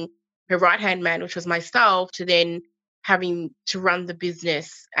having her right-hand man, which was myself, to then having to run the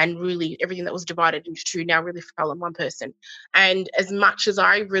business, and really everything that was divided into 2 now really fell on one person. And as much as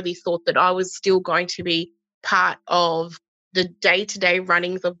I really thought that I was still going to be part of the day-to-day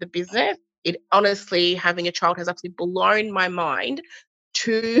runnings of the business, it honestly, having a child has absolutely blown my mind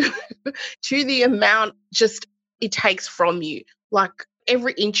to the amount just it takes from you. Like,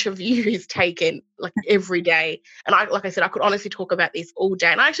 every inch of you is taken, like, every day. And like I said, I could honestly talk about this all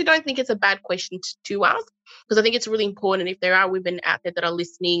day. And I actually don't think it's a bad question to ask, because I think it's really important, if there are women out there that are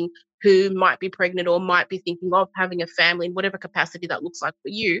listening who might be pregnant or might be thinking of having a family in whatever capacity that looks like for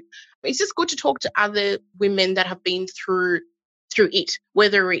you, it's just good to talk to other women that have been through it,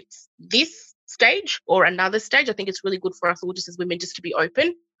 whether it's this stage or another stage. I think it's really good for us all, just as women, just to be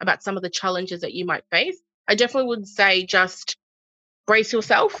open about some of the challenges that you might face. I definitely would say just brace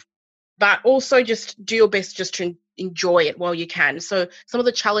yourself, but also just do your best just to enjoy it while you can. So some of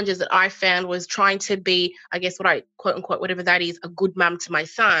the challenges that I found was trying to be, I guess what I quote unquote, whatever that is, a good mum to my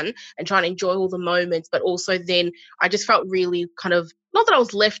son and trying to enjoy all the moments. But also then I just felt really kind of, not that I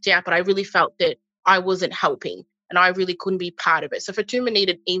was left out, but I really felt that I wasn't helping and I really couldn't be part of it. So Fatuma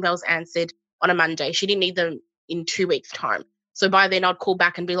needed emails answered on a Monday. She didn't need them in 2 weeks' time. So by then I'd call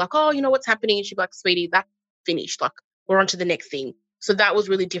back and be like, oh, you know what's happening? And she'd be like, sweetie, that's finished. Like, we're on to the next thing. So that was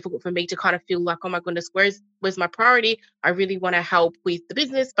really difficult for me to kind of feel like, oh my goodness, where's my priority? I really want to help with the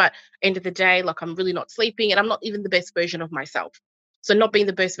business, but end of the day, like I'm really not sleeping and I'm not even the best version of myself. So not being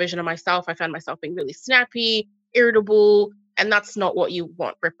the best version of myself, I found myself being really snappy, irritable, and that's not what you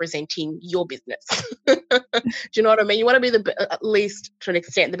want representing your business. Do you know what I mean? You want to be at least to an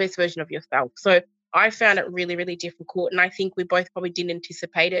extent, the best version of yourself. So I found it really, really difficult. And I think we both probably didn't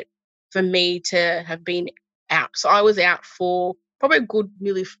anticipate it for me to have been out. So I was out for probably a good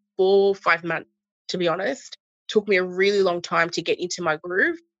nearly 4 or 5 months, to be honest. Took me a really long time to get into my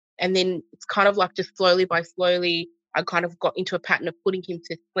groove. And then it's kind of like just slowly by slowly, I kind of got into a pattern of putting him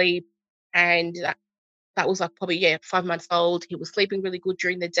to sleep. And that was like probably, 5 months old. He was sleeping really good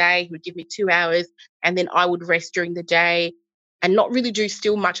during the day. He would give me 2 hours and then I would rest during the day and not really do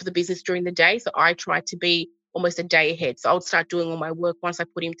still much of the business during the day. So I tried to be almost a day ahead. So I would start doing all my work once I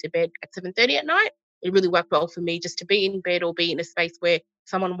put him to bed at 7:30 at night. It really worked well for me just to be in bed or be in a space where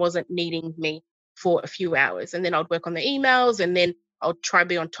someone wasn't needing me for a few hours. And then I'd work on the emails and then I'll try to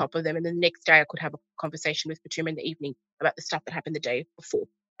be on top of them. And then the next day I could have a conversation with Fatuma in the evening about the stuff that happened the day before,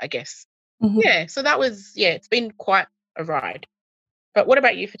 I guess. Mm-hmm. Yeah, so that was, it's been quite a ride. But what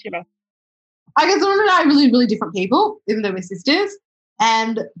about you, Fatuma? I guess Lauren and I are really, really different people, even though we're sisters.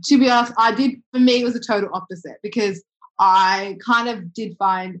 And to be honest, for me, it was a total opposite because I kind of did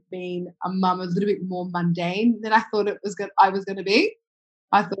find being a mum a little bit more mundane than I thought I was going to be.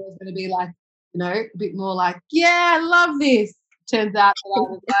 I thought it was going to be like, a bit more like, yeah, I love this. Turns out that I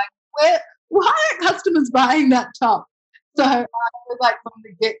was like, why are customers buying that top? So I was like, from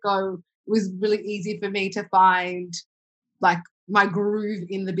the get-go, it was really easy for me to find like my groove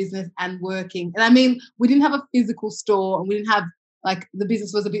in the business and working. And I mean, we didn't have a physical store and we didn't have like the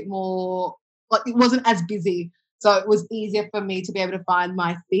business was a bit more like it wasn't as busy. So it was easier for me to be able to find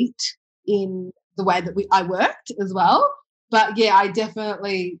my feet in the way that I worked as well. But yeah, I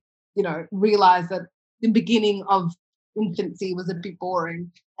definitely, realized that the beginning of infancy was a bit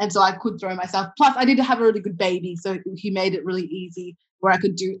boring. And so I could throw myself. Plus, I did have a really good baby. So he made it really easy where I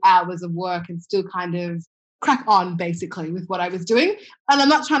could do hours of work and still kind of crack on basically with what I was doing. And I'm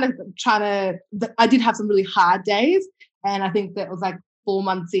not trying to, I did have some really hard days. And I think that was like 4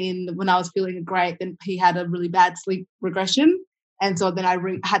 months in when I was feeling great, then he had a really bad sleep regression. And so then I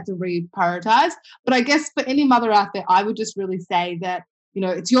had to reprioritize. But I guess for any mother out there, I would just really say that,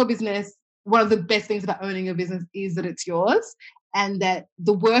 it's your business. One of the best things about owning a business is that it's yours and that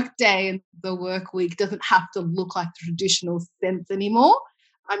the work day and the work week doesn't have to look like the traditional sense anymore.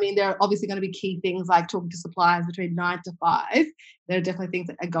 I mean, there are obviously going to be key things like talking to suppliers between 9 to 5. There are definitely things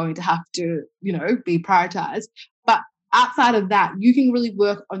that are going to have to, be prioritized. But outside of that, you can really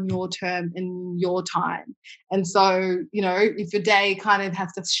work on your term and your time. And so, if your day kind of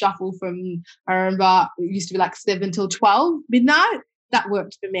has to shuffle from, I remember it used to be like 7 till 12 midnight, that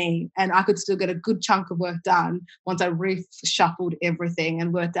worked for me. And I could still get a good chunk of work done once I reshuffled everything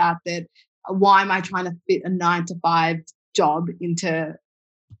and worked out that why am I trying to fit a 9 to 5 job into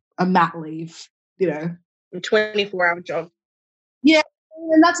a mat leave, A 24-hour job. Yeah.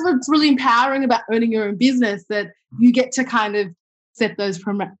 And that's what's really empowering about owning your own business, that you get to kind of set those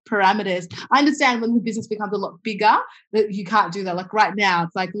parameters. I understand when the business becomes a lot bigger that you can't do that. Like right now,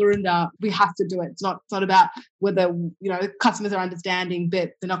 it's like, Lorinda, we have to do it. It's not about whether, customers are understanding,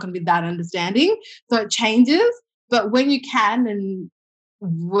 but they're not going to be that understanding. So it changes. But when you can and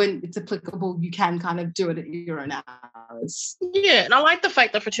when it's applicable, you can kind of do it at your own hours. Yeah, and I like the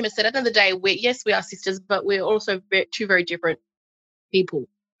fact that Fatuma said at the end of the day, we are sisters, but we're also two very different people.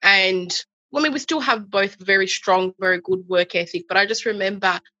 And we still have both very strong, very good work ethic. But I just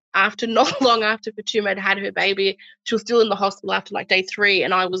remember not long after Fatuma had her baby, she was still in the hospital after like day 3,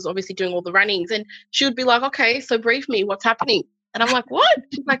 and I was obviously doing all the runnings. And she would be like, "Okay, so brief me, what's happening?" And I'm like, "What?"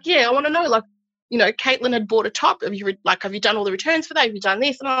 She's like, "Yeah, I want to know. Like, Caitlin had bought a top. Have you done all the returns for that? Have you done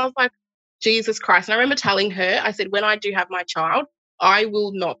this?" And I was like, Jesus Christ. And I remember telling her, I said, when I do have my child, I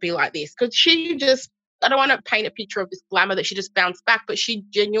will not be like this, because I don't want to paint a picture of this glamour that she just bounced back, but she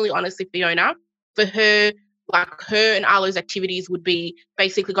genuinely, honestly, Fiona, for her, like her and Arlo's activities would be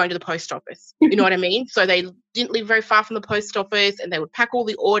basically going to the post office. You know what I mean? So they didn't live very far from the post office and they would pack all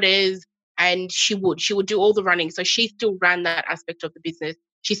the orders and she would do all the running. So she still ran that aspect of the business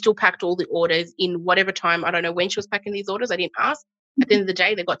she still packed all the orders in whatever time. I don't know when she was packing these orders. I didn't ask. At the end of the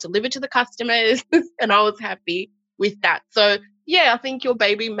day, they got delivered to the customers and I was happy with that. So, yeah, I think your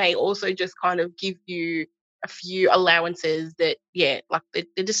baby may also just kind of give you a few allowances that, like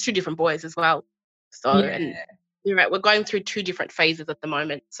they're just two different boys as well. So, and you're right, we're going through two different phases at the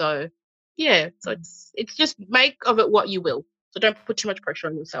moment. So, so it's just make of it what you will. So don't put too much pressure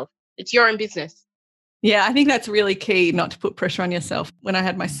on yourself. It's your own business. Yeah, I think that's really key, not to put pressure on yourself. When I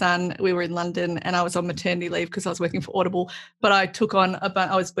had my son, we were in London and I was on maternity leave because I was working for Audible, but I took on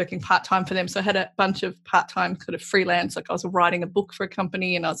I was working part-time for them. So I had a bunch of part-time sort of freelance, like I was writing a book for a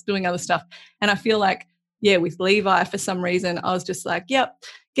company and I was doing other stuff. And I feel like, with Levi, for some reason, I was just like, yep,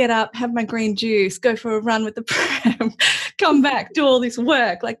 get up, have my green juice, go for a run with the pram, come back, do all this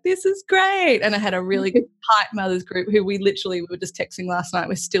work. Like, this is great. And I had a really good tight mothers group who we were just texting last night.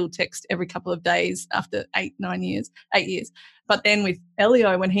 We still text every couple of days after 8 years. But then with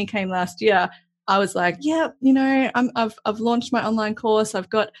Elio, when he came last year, I was like, I've launched my online course.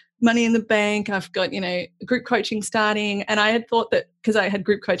 I've got money in the bank. I've got, group coaching starting. And I had thought that because I had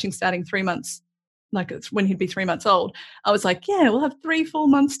group coaching starting 3 months, like it's when he'd be 3 months old, I was like, we'll have 3 full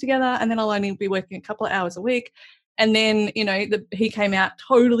months together and then I'll only be working a couple of hours a week. And then, he came out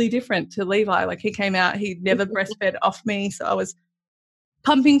totally different to Levi. Like he came out, he never breastfed off me. So I was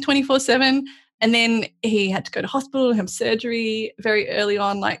pumping 24/7. And then he had to go to hospital and have surgery very early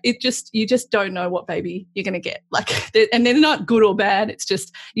on. Like you just don't know what baby you're going to get. Like, and they're not good or bad. It's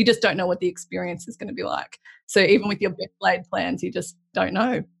just, you just don't know what the experience is going to be like. So even with your best laid plans, you just don't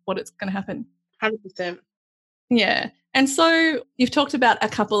know what it's going to happen. 100%. Yeah. And so you've talked about a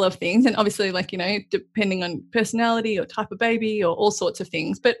couple of things and obviously depending on personality or type of baby or all sorts of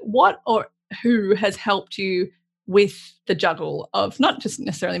things, but what or who has helped you with the juggle of not just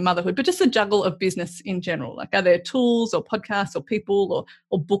necessarily motherhood, but just the juggle of business in general? Like, are there tools or podcasts or people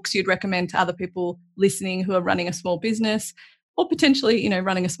or books you'd recommend to other people listening who are running a small business or potentially,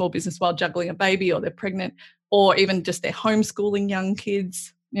 running a small business while juggling a baby or they're pregnant or even just they're homeschooling young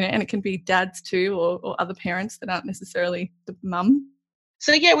kids? And it can be dads too or other parents that aren't necessarily the mum.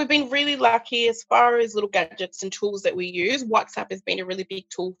 So, we've been really lucky as far as little gadgets and tools that we use. WhatsApp has been a really big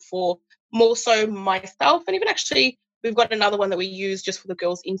tool for more so myself. And even actually, we've got another one that we use just for the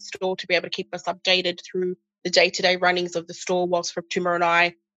girls in store to be able to keep us updated through the day-to-day runnings of the store whilst Fatuma and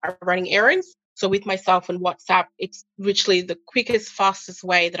I are running errands. So with myself and WhatsApp, it's literally the quickest, fastest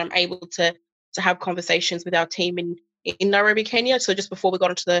way that I'm able to have conversations with our team in Nairobi, Kenya. So just before we got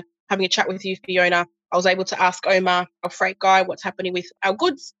into having a chat with you, Fiona, I was able to ask Omar, our freight guy, what's happening with our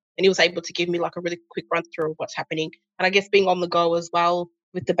goods. And he was able to give me like a really quick run through of what's happening. And I guess being on the go as well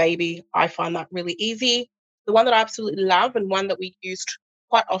with the baby, I find that really easy. The one that I absolutely love and one that we used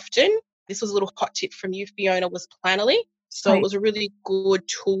quite often, this was a little hot tip from you, Fiona, was Planoly. So It was a really good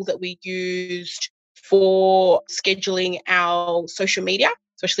tool that we used for scheduling our social media,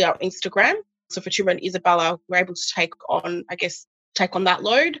 especially our Instagram. So for Fatuma and Isabella, we're able to take on that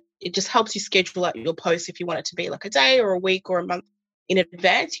load. It just helps you schedule out your posts if you want it to be like a day or a week or a month in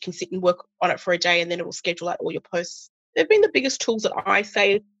advance. You can sit and work on it for a day and then it will schedule out all your posts. They've been the biggest tools that I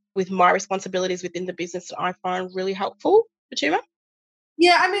say with my responsibilities within the business that I find really helpful. Fatuma?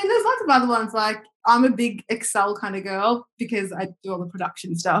 Yeah, I mean, there's lots of other ones. Like, I'm a big Excel kind of girl because I do all the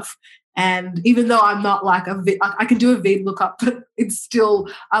production stuff. And even though I'm not like I can do a VLOOKUP, but it's still,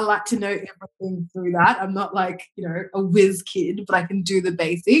 I like to know everything through that. I'm not like, a whiz kid, but I can do the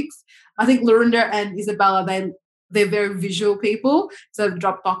basics. I think Lorinda and Isabella, they're very visual people. So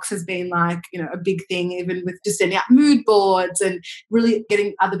Dropbox has been like, a big thing, even with just sending out mood boards and really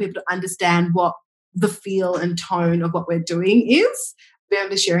getting other people to understand what the feel and tone of what we're doing is. Being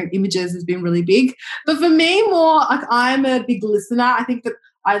able to sharing images has been really big. But for me, more like I'm a big listener. I think that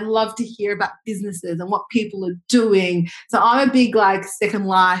I love to hear about businesses and what people are doing. So I'm a big like Second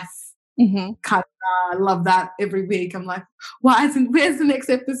Life kind of. I love that every week. I'm like, where's the next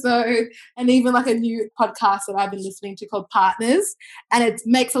episode? And even like a new podcast that I've been listening to called Partners. And it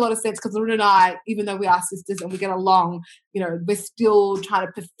makes a lot of sense because Lorna and I, even though we are sisters and we get along, we're still trying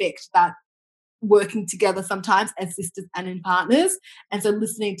to perfect that working together sometimes as sisters and in partners. And so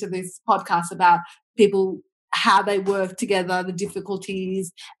listening to this podcast about people, how they work together, the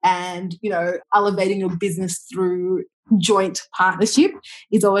difficulties and, elevating your business through joint partnership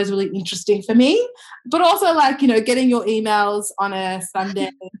is always really interesting for me. But also like, getting your emails on a Sunday.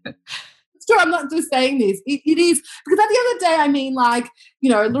 It's true, I'm not just saying this. It is, because at the end of the day, I mean, like,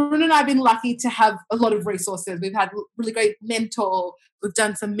 Lauren and I have been lucky to have a lot of resources. We've had really great mentor. We've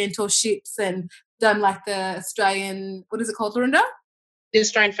done some mentorships and done like the Australian, what is it called, Lorinda? The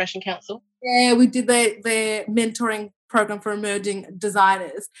Australian Fashion Council. Yeah, we did their mentoring program for emerging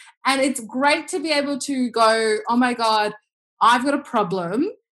designers. And it's great to be able to go, oh my God, I've got a problem.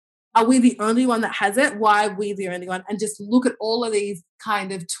 Are we the only one that has it? Why are we the only one? And just look at all of these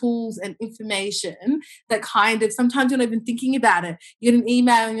kind of tools and information that kind of, sometimes you're not even thinking about it. You get an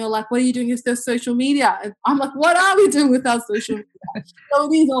email and you're like, what are you doing with your social media? And I'm like, what are we doing with our social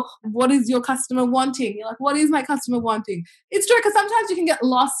media? Or what is your customer wanting? You're like, what is my customer wanting? It's true, because sometimes you can get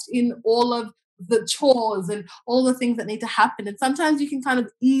lost in all of the chores and all the things that need to happen. And sometimes you can kind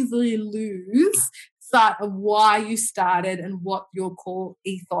of easily lose sight of why you started and what your core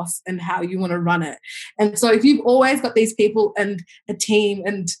ethos and how you want to run it. And so if you've always got these people and a team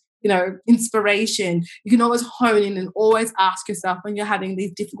and, you know, inspiration, you can always hone in and always ask yourself when you're having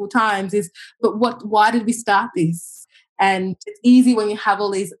these difficult times is, but why did we start this? And it's easy when you have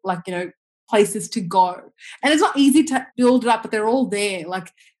all these, like, you know, places to go. And it's not easy to build it up, but they're all there.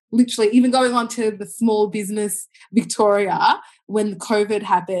 Like, literally, even going on to the Small Business Victoria when COVID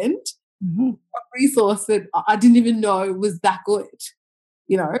happened, a resource that I didn't even know was that good,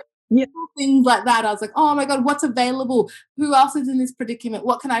 you know? Yeah. Things like that. I was like, oh my God, what's available? Who else is in this predicament?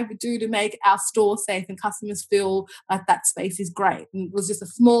 What can I do to make our store safe and customers feel like that space is great? And it was just a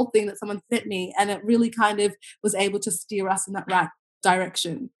small thing that someone sent me, and it really kind of was able to steer us in that right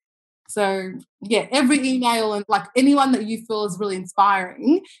direction. So yeah, every email and like anyone that you feel is really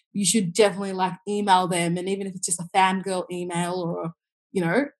inspiring, you should definitely like email them. And even if it's just a fangirl email or, you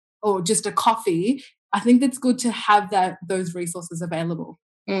know, or just a coffee, I think it's good to have those resources available.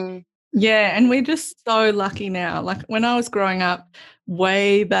 Mm. Yeah, and we're just so lucky now. Like when I was growing up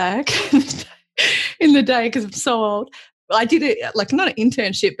way back in the day, because I'm so old, I did it, like not an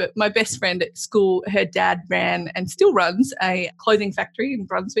internship, but my best friend at school, her dad ran and still runs a clothing factory in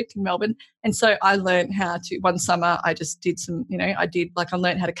Brunswick in Melbourne. And so I learned how to, one summer I just did some, you know, I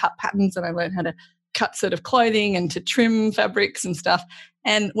learned how to cut patterns, and I learned how to cut sort of clothing and to trim fabrics and stuff.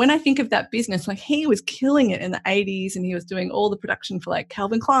 And when I think of that business, like he was killing it in the 80s, and he was doing all the production for like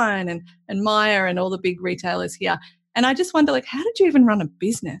Calvin Klein and Myer and all the big retailers here. And I just wonder, like, how did you even run a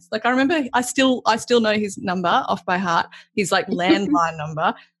business? Like, I remember I still know his number off by heart, his like landline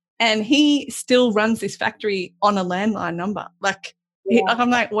number, and he still runs this factory on a landline number. Like, I'm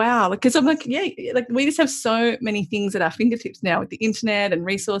like, wow, because I'm like, yeah, like we just have so many things at our fingertips now with the internet and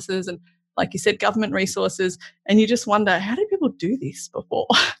resources and, like you said, government resources, and you just wonder, how did people do this before?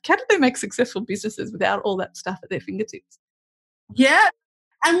 How did they make successful businesses without all that stuff at their fingertips? Yeah.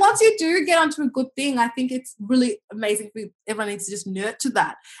 And once you do get onto a good thing, I think it's really amazing. Everyone needs to just nurture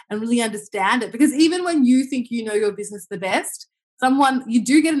that and really understand it. Because even when you think you know your business the best, you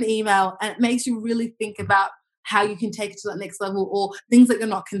do get an email and it makes you really think about how you can take it to that next level or things that you're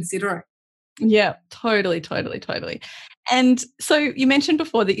not considering. Yeah, totally. And so you mentioned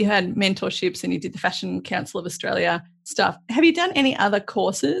before that you had mentorships and you did the Fashion Council of Australia stuff. Have you done any other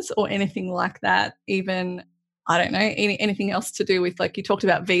courses or anything like that? Even, I don't know, anything else to do with, like you talked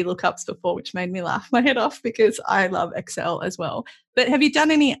about VLOOKUPs before, which made me laugh my head off because I love Excel as well. But have you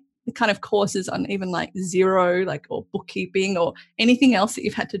done any kind of courses on even like Xero, like, or bookkeeping or anything else that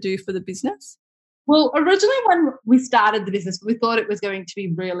you've had to do for the business? Well, originally when we started the business, we thought it was going to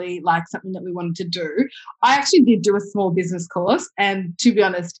be really like something that we wanted to do. I actually did do a small business course, and to be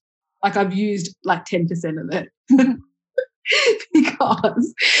honest, like I've used like 10% of it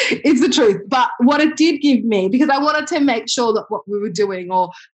because it's the truth. But what it did give me, because I wanted to make sure that what we were doing,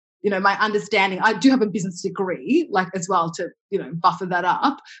 or, you know, my understanding, I do have a business degree like as well to, you know, buffer that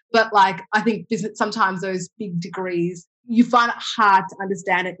up. But like I think business, sometimes those big degrees, you find it hard to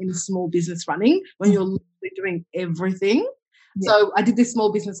understand it in a small business running when you're literally doing everything. Yeah. So I did this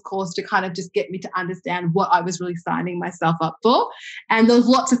small business course to kind of just get me to understand what I was really signing myself up for. And there's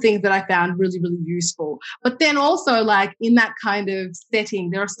lots of things that I found really, really useful. But then also like in that kind of setting,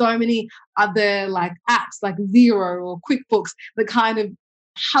 there are so many other like apps like Xero or QuickBooks that kind of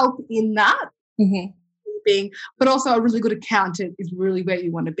help in that. Mm-hmm. But also a really good accountant is really where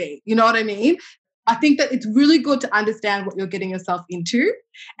you want to be. You know what I mean? I think that it's really good to understand what you're getting yourself into,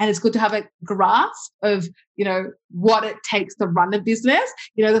 and it's good to have a grasp of, you know, what it takes to run a business.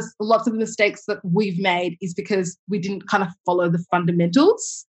 You know, there's lots of mistakes that we've made is because we didn't kind of follow the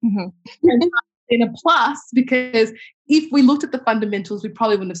fundamentals. Mm-hmm. And in a plus, because if we looked at the fundamentals, we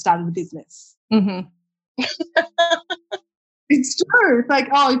probably wouldn't have started the business. Mm-hmm. It's true. It's like,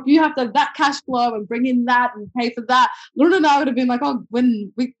 oh, if you have to have that cash flow and bring in that and pay for that, Lauren and I would have been like, oh,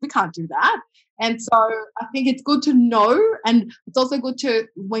 when we can't do that. And so I think it's good to know, and it's also good to,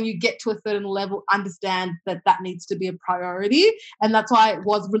 when you get to a certain level, understand that that needs to be a priority. And that's why it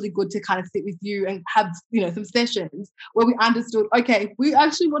was really good to kind of sit with you and have, some sessions where we understood, okay, if we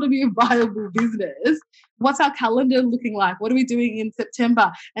actually want to be a viable business, what's our calendar looking like? What are we doing in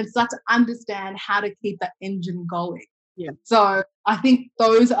September? And start to understand how to keep that engine going. Yeah. So I think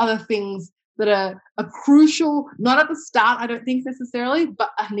those are the things that are crucial, not at the start, I don't think necessarily, but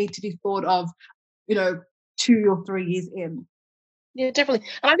need to be thought of, 2 or 3 years in. Yeah, definitely.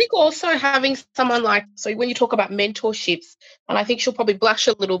 And I think also having someone like, so when you talk about mentorships, and I think she'll probably blush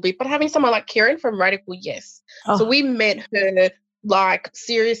a little bit, but having someone like Kieran from Radical Yes. Oh. So we met her like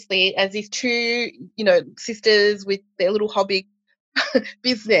seriously as these two, sisters with their little hobby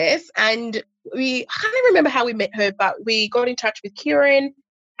business. And I can't even remember how we met her, but we got in touch with Kieran,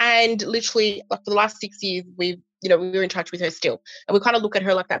 and literally like for the last 6 years, we were in touch with her still. And we kind of look at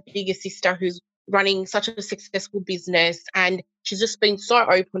her like that bigger sister who's running such a successful business, and she's just been so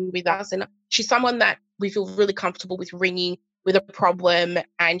open with us. And she's someone that we feel really comfortable with ringing with a problem,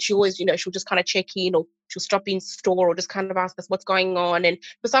 and she always, she'll just kind of check in, or she'll stop in store or just kind of ask us what's going on. And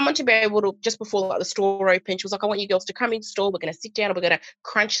for someone to be able to, just before like the store opened, she was like, I want you girls to come in store, we're going to sit down and we're going to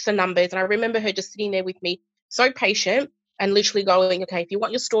crunch some numbers. And I remember her just sitting there with me, so patient, and literally going, okay, if you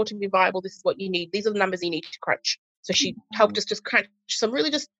want your store to be viable, this is what you need. These are the numbers you need to crunch. So she helped us just crunch some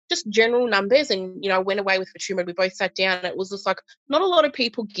really just general numbers, and, went away with Fatuma. We both sat down, and it was just like, not a lot of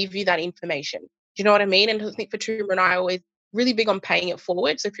people give you that information. Do you know what I mean? And I think Fatuma and I are always really big on paying it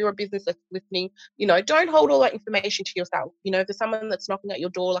forward. So if you're a business that's listening, don't hold all that information to yourself. If there's someone that's knocking at your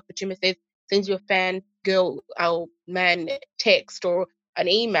door, like Fatuma says, sends you a fan, girl, or man text or an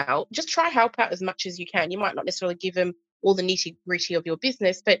email, just try help out as much as you can. You might not necessarily give them all the nitty-gritty of your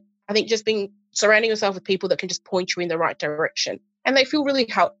business, but I think just surrounding yourself with people that can just point you in the right direction, and they feel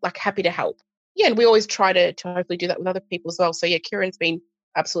really happy to help. Yeah, and we always try to hopefully do that with other people as well. So yeah, Kieran's been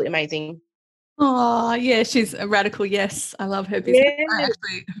absolutely amazing. Oh, yeah, she's a Radical Yes. I love her business. Yeah. I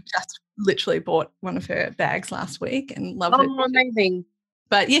actually just literally bought one of her bags last week and love her. Oh, amazing.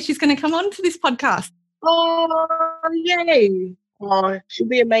 But yeah, she's going to come on to this podcast. Oh, yay. Oh, she'll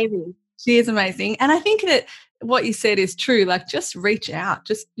be amazing. She is amazing. And I think that what you said is true. Like, just reach out.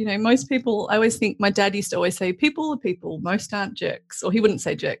 Just, most people, I always think, my dad used to always say, people are people, most aren't jerks. Or he wouldn't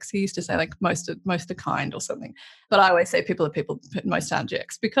say jerks. He used to say like most are kind or something. But I always say people are people, most aren't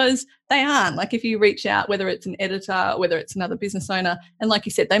jerks, because they aren't. Like, if you reach out, whether it's an editor, whether it's another business owner, and like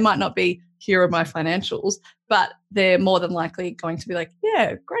you said, they might not be, here are my financials, but they're more than likely going to be like,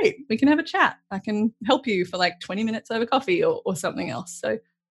 yeah, great, we can have a chat. I can help you for like 20 minutes over coffee or something else. So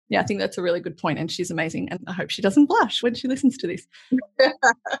yeah, I think that's a really good point, and she's amazing, and I hope she doesn't blush when she listens to this.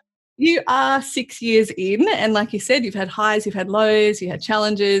 You are 6 years in, and like you said, you've had highs, you've had lows, you had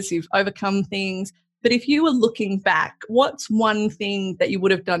challenges, you've overcome things. But if you were looking back, what's one thing that you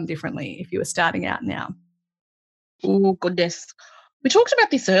would have done differently if you were starting out now? Oh, goodness. We talked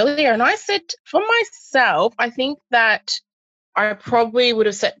about this earlier, and I said, for myself, I think that I probably would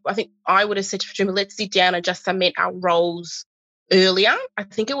have said, to Fatuma, let's sit down and just cement our roles earlier. I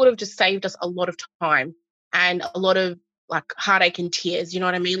think it would have just saved us a lot of time and a lot of like heartache and tears. You know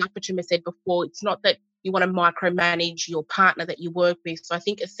what I mean? Like Fatuma said before, it's not that you want to micromanage your partner that you work with. So I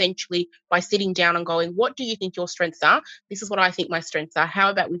think essentially by sitting down and going, what do you think your strengths are? This is what I think my strengths are. How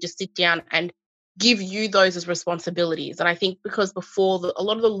about we just sit down and give you those as responsibilities? And I think because before a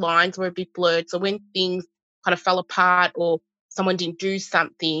lot of the lines were a bit blurred. So when things kind of fell apart or someone didn't do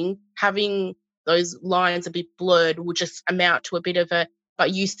something, having those lines a bit blurred will just amount to a bit of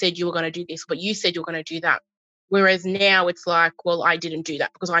but you said you were going to do this, but you said you were going to do that. Whereas now it's like, well, I didn't do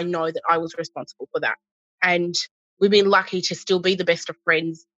that because I know that I was responsible for that. And we've been lucky to still be the best of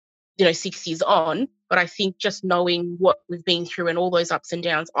friends, 6 years on. But I think just knowing what we've been through and all those ups and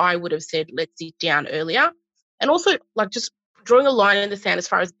downs, I would have said, let's sit down earlier. And also like just drawing a line in the sand as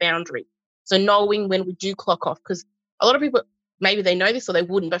far as boundary. So knowing when we do clock off, because a lot of people, maybe they know this or they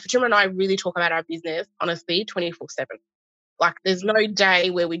wouldn't, but Fatuma and I really talk about our business, honestly, 24/7. Like there's no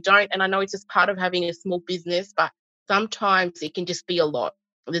day where we don't. And I know it's just part of having a small business, but sometimes it can just be a lot.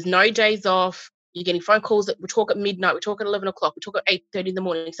 There's no days off. You're getting phone calls we talk at midnight, we talk at 11 o'clock, we talk at 8:30 in the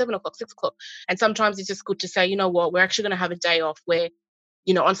morning, 7 o'clock, 6 o'clock. And sometimes it's just good to say, you know what, we're actually going to have a day off where,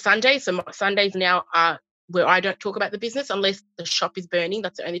 on Sundays. So Sundays now are where I don't talk about the business unless the shop is burning.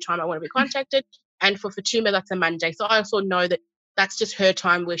 That's the only time I want to be contacted. And for Fatuma, that's a Monday. So I also know that that's just her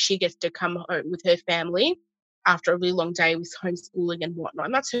time where she gets to come home with her family after a really long day with homeschooling and whatnot.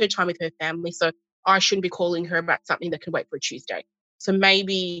 And that's her time with her family. So I shouldn't be calling her about something that can wait for a Tuesday. So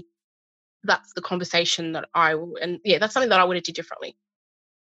maybe that's the conversation that I will, and yeah, that's something that I would have did differently.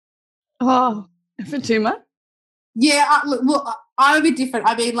 Oh, Fatuma? Yeah, I'm a bit different.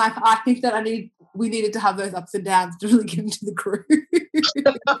 I mean, like, I think that we needed to have those ups and downs to really get into the groove.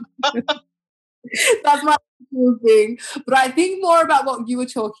 That's my thing. But I think more about what you were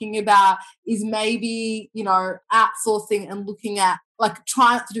talking about is maybe, outsourcing and looking at, like,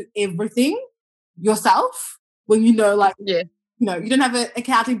 trying to do everything yourself when you don't have an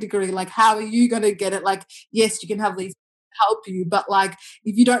accounting degree. Like, how are you going to get it? Like, yes, you can have these help you, but like,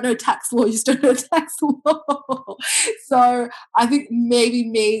 if you don't know tax law, you still know tax law. So I think maybe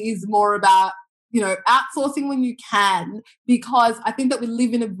me is more about, outsourcing when you can, because I think that we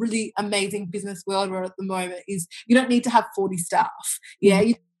live in a really amazing business world where at the moment is you don't need to have 40 staff. Yeah,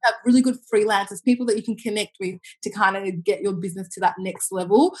 you have really good freelancers, people that you can connect with to kind of get your business to that next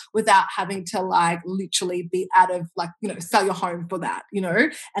level without having to like literally be out of like, sell your home for that,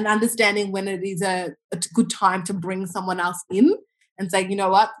 and understanding when it is a good time to bring someone else in and say, you know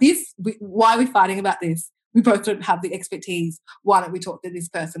what, why are we fighting about this? We both don't have the expertise. Why don't we talk to this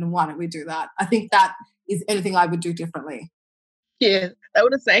person and why don't we do that? I think that is anything I would do differently. Yeah, that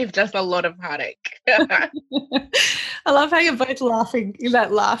would have saved us a lot of heartache. I love how you're both laughing in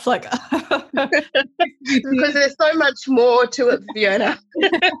that laugh, like because there's so much more to it, Fiona.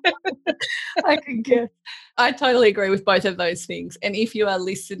 I can guess. I totally agree with both of those things. And if you are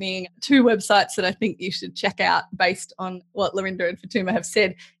listening, 2 websites that I think you should check out based on what Lorinda and Fatuma have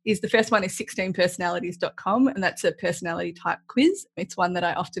said is the first one is 16personalities.com, and that's a personality type quiz. It's one that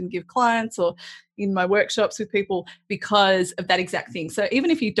I often give clients or in my workshops with people because of that exact thing. So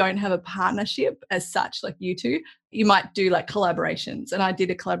even if you don't have a partnership as such, like you two, you might do like collaborations. And I did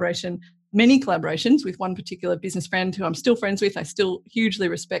many collaborations with one particular business friend who I'm still friends with. I still hugely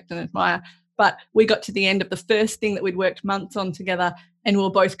respect and admire. But we got to the end of the first thing that we'd worked months on together and we were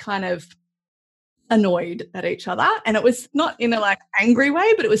both kind of annoyed at each other. And it was not in a like angry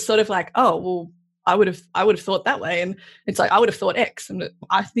way, but it was sort of like, oh, well, I would have thought that way. And it's like, I would have thought X and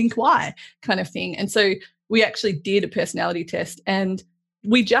I think Y kind of thing. And so we actually did a personality test and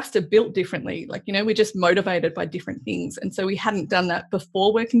we just are built differently. Like, we're just motivated by different things. And so we hadn't done that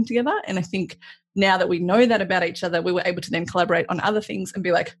before working together. And I think now that we know that about each other, we were able to then collaborate on other things and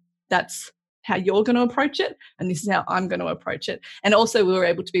be like, that's how you're going to approach it. And this is how I'm going to approach it. And also we were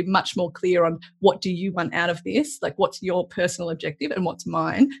able to be much more clear on what do you want out of this? Like what's your personal objective and what's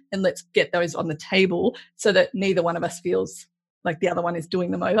mine? And let's get those on the table so that neither one of us feels like the other one is doing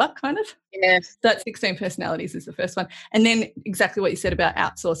them over kind of. Yes. So that's 16 personalities is the first one. And then exactly what you said about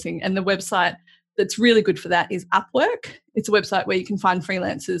outsourcing, and the website that's really good for that is Upwork. It's a website where you can find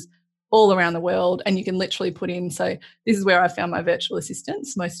freelancers all around the world and you can literally put in, so this is where I found my virtual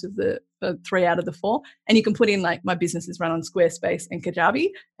assistants, most of the 3 out of the 4, and you can put in like my business is run on Squarespace and Kajabi,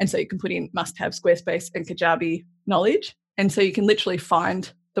 and so you can put in must have Squarespace and Kajabi knowledge, and so you can literally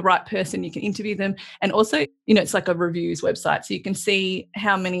find the right person, you can interview them, and also it's like a reviews website, so you can see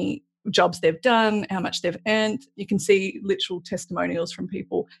how many jobs they've done, how much they've earned. You can see literal testimonials from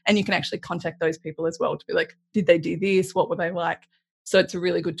people and you can actually contact those people as well to be like, did they do this? What were they like? So it's a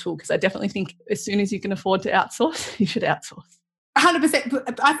really good tool because I definitely think as soon as you can afford to outsource, you should outsource.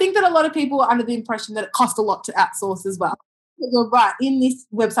 100%. I think that a lot of people are under the impression that it costs a lot to outsource as well. You're right. In this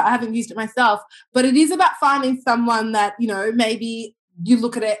website, I haven't used it myself, but it is about finding someone that, maybe you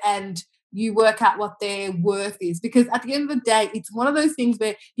look at it and you work out what their worth is. Because at the end of the day, it's one of those things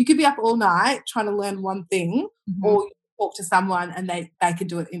where you could be up all night trying to learn one thing, or you talk to someone and they can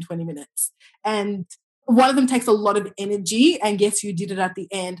do it in 20 minutes. And one of them takes a lot of energy, and yes, you did it at the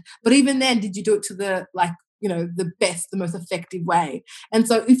end. But even then, did you do it to the the best, the most effective way? And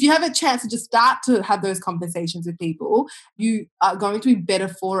so if you have a chance to just start to have those conversations with people, you are going to be better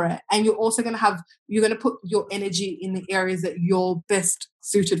for it. And you're also going to put your energy in the areas that you're best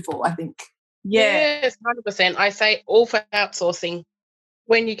suited for, I think. Yeah. Yes, 100%. I say all for outsourcing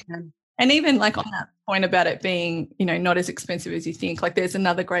when you can. And even like on that point about it being, not as expensive as you think, like there's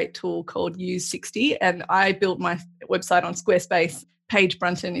another great tool called Use60, and I built my website on Squarespace. Paige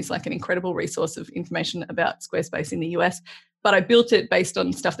Brunton is like an incredible resource of information about Squarespace in the US, but I built it based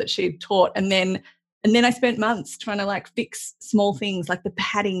on stuff that she had taught. And then I spent months trying to like fix small things like the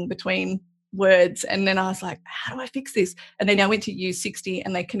padding between words. And then I was like, how do I fix this? And then I went to Use60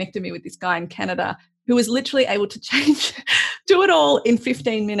 and they connected me with this guy in Canada who was literally able to do it all in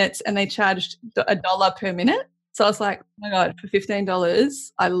 15 minutes, and they charged $1 per minute. So I was like, oh my God, for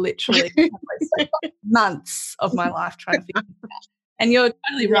 $15, I literally wasted months of my life trying to fix that. And you're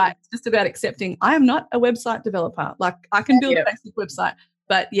totally right. It's just about accepting I am not a website developer. Like I can build a basic website,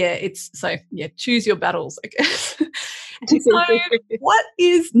 But yeah, choose your battles, I guess. And so what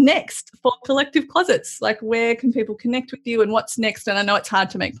is next for Collective Closets? Like, where can people connect with you and what's next? And I know it's hard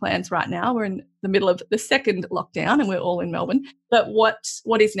to make plans right now. We're in the middle of the second lockdown and we're all in Melbourne. But what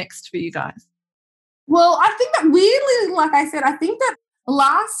is next for you guys? Well, I think that weirdly, like I said, I think that the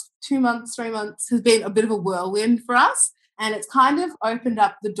last 2 months, 3 months has been a bit of a whirlwind for us. And it's kind of opened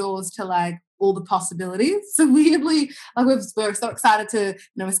up the doors to like all the possibilities. So weirdly, like we're so excited to,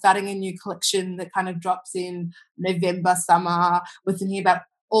 we're starting a new collection that kind of drops in November, summer. We're thinking about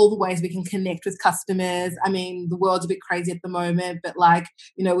all the ways we can connect with customers. I mean, the world's a bit crazy at the moment, but like,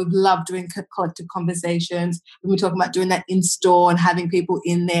 we'd love doing collective conversations. When we're talking about doing that in store and having people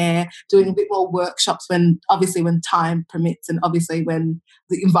in there, doing a bit more workshops when time permits and obviously when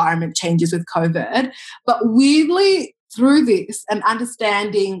the environment changes with COVID. But weirdly, through this and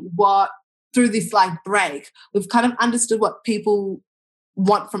understanding through this like break, we've kind of understood what people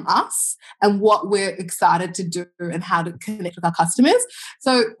want from us and what we're excited to do and how to connect with our customers.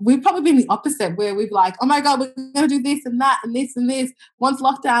 So we've probably been the opposite, where we've like, oh my God, we're going to do this and that and this and this. Once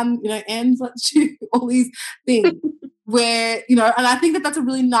lockdown, ends, let's do all these things. Where, and I think that that's a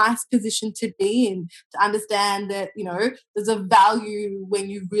really nice position to be in, to understand that, there's a value when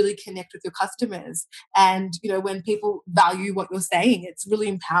you really connect with your customers. And, when people value what you're saying, it's really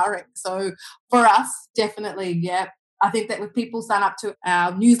empowering. So for us, definitely, yeah. I think that when people sign up to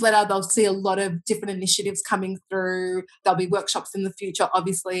our newsletter, they'll see a lot of different initiatives coming through. There'll be workshops in the future,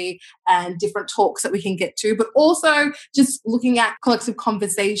 obviously, and different talks that we can get to, but also just looking at collective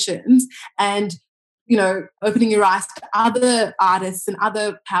conversations and, opening your eyes to other artists and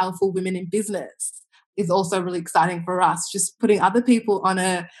other powerful women in business is also really exciting for us. Just putting other people on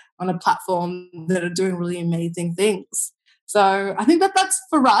a platform that are doing really amazing things. So I think that that's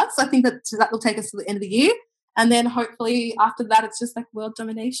for us. I think that will take us to the end of the year. And then hopefully after that, it's just like world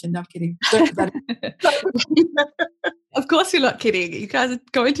domination. No, I'm kidding. Of course you're not kidding. You guys are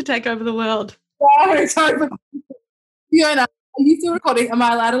going to take over the world. No, sorry. Fiona, are you still recording? Am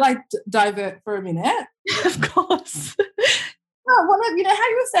I allowed to divert for a minute? Of course. How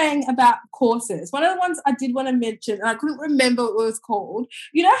you were saying about courses. One of the ones I did want to mention, and I couldn't remember what it was called.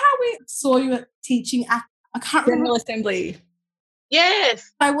 You know how we saw you teaching at, I can't remember. General Assembly.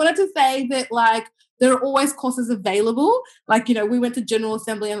 Yes. I wanted to say that there are always courses available. We went to General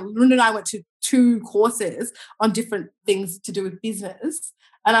Assembly and Linda and I went to 2 courses on different things to do with business.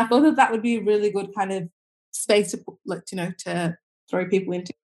 And I thought that would be a really good kind of space to throw people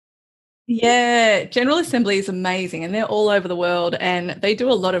into. Yeah, General Assembly is amazing and they're all over the world and they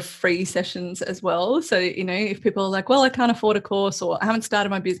do a lot of free sessions as well. So, if people are like, well, I can't afford a course or I haven't started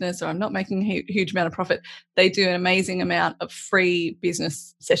my business or I'm not making a huge amount of profit, they do an amazing amount of free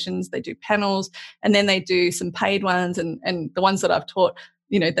business sessions. They do panels and then they do some paid ones and the ones that I've taught,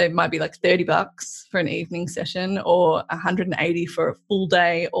 they might be like $30 for an evening session or $180 for a full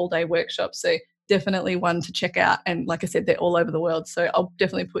day, all day workshop. So definitely one to check out. And like I said, they're all over the world. So I'll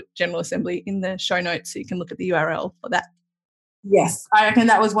definitely put General Assembly in the show notes so you can look at the URL for that. Yes, I reckon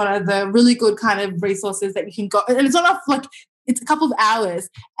that was one of the really good kind of resources that you can go. And it's not it's a couple of hours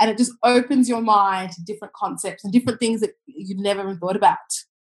and it just opens your mind to different concepts and different things that you've never even thought about.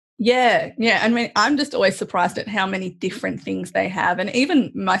 Yeah. I mean, I'm just always surprised at how many different things they have. And even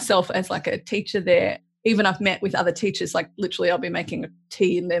myself as a teacher there, even I've met with other teachers, literally I'll be making a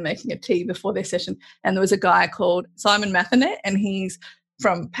tea and they're making a tea before their session. And there was a guy called Simon Mathanet and he's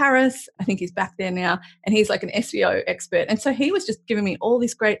from Paris. I think he's back there now. And he's like an SEO expert. And so he was just giving me all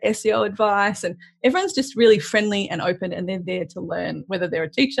this great SEO advice and everyone's just really friendly and open and they're there to learn, whether they're a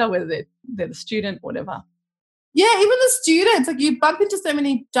teacher, whether they're the student, whatever. Yeah, even the students, you bump into so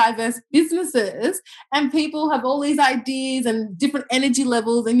many diverse businesses and people have all these ideas and different energy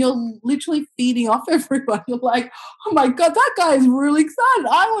levels and you're literally feeding off everyone. You're like, oh my God, that guy is really excited.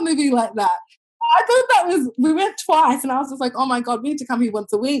 I want to be like that. I thought we went twice and I was just like, oh my God, we need to come here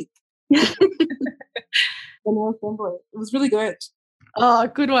once a week. It was really good. Oh,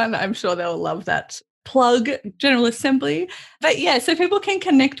 good one. I'm sure they'll love that. Plug General Assembly. But yeah, so people can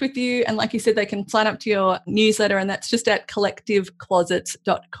connect with you and like you said, they can sign up to your newsletter and that's just at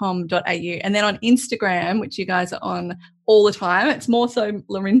collectiveclosets.com.au. And then on Instagram, which you guys are on all the time, it's more so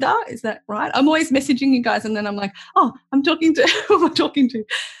Lorinda, is that right? I'm always messaging you guys and then I'm like, oh, I'm talking to who am I talking to?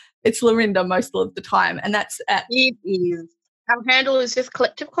 It's Lorinda most of the time and that's at... It is. Our handle is just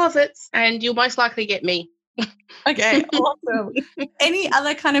Collective Closets and you'll most likely get me. Okay, awesome. Any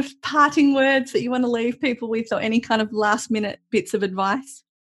other kind of parting words that you want to leave people with or any kind of last minute bits of advice?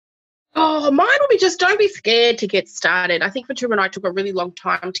 Oh, mine will be just don't be scared to get started. I think Fatima and I took a really long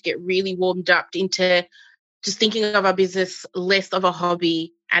time to get really warmed up into just thinking of our business less of a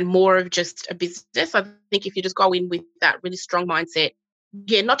hobby and more of just a business. I think if you just go in with that really strong mindset,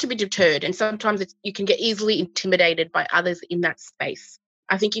 not to be deterred. And sometimes you can get easily intimidated by others in that space.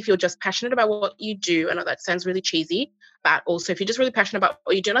 I think if you're just passionate about what you do, I know that sounds really cheesy, but also if you're just really passionate about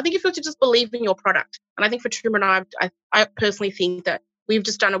what you do, and I think if you just believe in your product, and I think Fatuma and I personally think that we've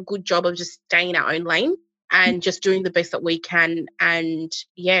just done a good job of just staying in our own lane and just doing the best that we can. And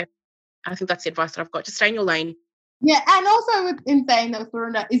yeah, I think that's the advice that I've got. Just stay in your lane. Yeah, and also in saying that,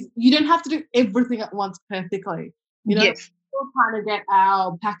 Florinda, is you don't have to do everything at once perfectly. Yes. We're trying to get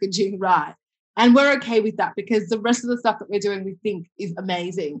our packaging right. And we're okay with that because the rest of the stuff that we're doing we think is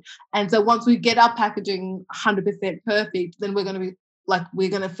amazing. And so once we get our packaging 100% perfect, then we're going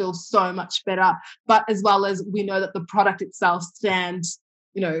to feel so much better. But as well as we know that the product itself stands,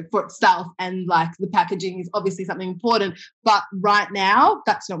 for itself, and like the packaging is obviously something important. But right now,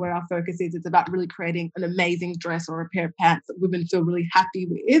 that's not where our focus is. It's about really creating an amazing dress or a pair of pants that women feel really happy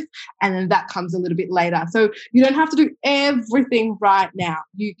with. And then that comes a little bit later. So you don't have to do everything right now.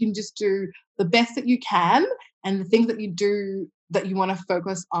 You can just do the best that you can, and the things that you do that you want to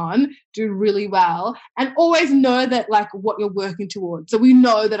focus on, do really well, and always know that like what you're working towards. So we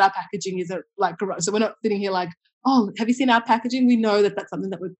know that our packaging isn't like, so we're not sitting here like, oh, have you seen our packaging? We know that that's something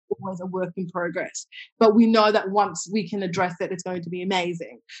that we're always a work in progress, but we know that once we can address it, it's going to be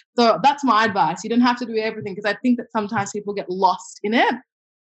amazing. So that's my advice. You don't have to do everything, because I think that sometimes people get lost in it.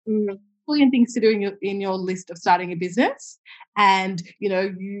 Million things to do in your list of starting a business, and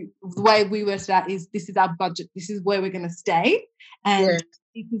the way we worked it out is this is our budget, this is where we're going to stay, and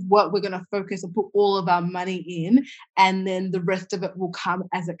this is what we're going to focus and put all of our money in, and then the rest of it will come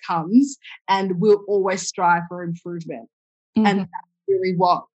as it comes, and we'll always strive for improvement. And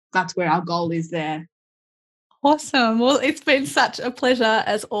that's where our goal is there. Awesome. Well, it's been such a pleasure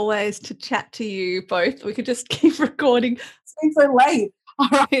as always to chat to you both. We could just keep recording. It's been so late. All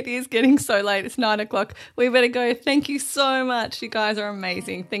right, it is getting so late. It's 9 o'clock. We better go. Thank you so much. You guys are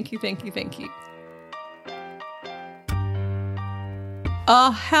amazing. Thank you, thank you, thank you.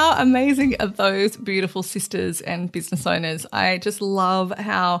 Oh, how amazing are those beautiful sisters and business owners. I just love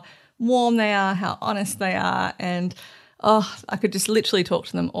how warm they are, how honest they are, and I could just literally talk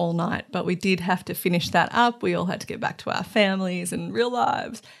to them all night, but we did have to finish that up. We all had to get back to our families and real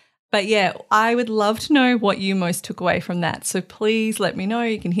lives. But yeah, I would love to know what you most took away from that. So please let me know.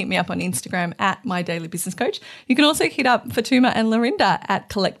 You can hit me up on Instagram at My Daily Business Coach. You can also hit up Fatuma and Lorinda at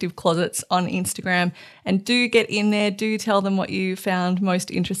Collective Closets on Instagram. And do get in there. Do tell them what you found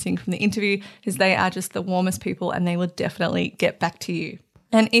most interesting from the interview, because they are just the warmest people and they will definitely get back to you.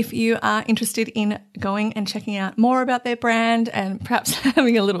 And if you are interested in going and checking out more about their brand and perhaps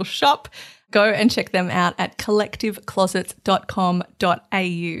having a little shop, go and check them out at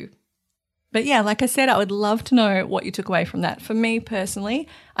collectiveclosets.com.au. But yeah, like I said, I would love to know what you took away from that. For me personally,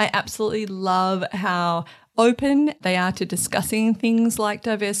 I absolutely love how open they are to discussing things like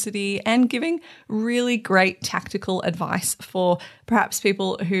diversity and giving really great tactical advice for perhaps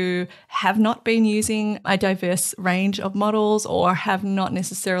people who have not been using a diverse range of models or have not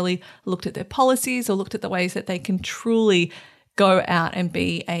necessarily looked at their policies or looked at the ways that they can truly go out and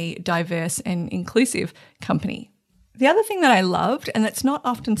be a diverse and inclusive company. The other thing that I loved, and that's not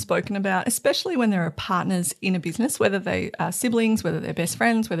often spoken about, especially when there are partners in a business, whether they are siblings, whether they're best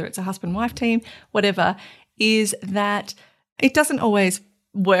friends, whether it's a husband-wife team, whatever, is that it doesn't always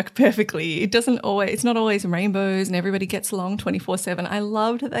work perfectly. It's not always rainbows and everybody gets along 24/7. I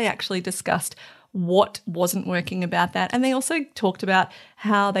loved that they actually discussed what wasn't working about that. And they also talked about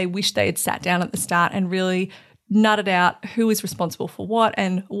how they wish they had sat down at the start and really nutted out who is responsible for what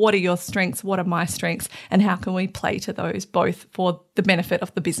and what are your strengths, what are my strengths, and how can we play to those both for the benefit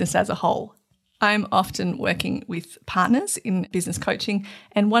of the business as a whole. I'm often working with partners in business coaching,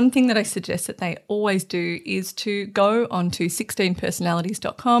 and one thing that I suggest that they always do is to go onto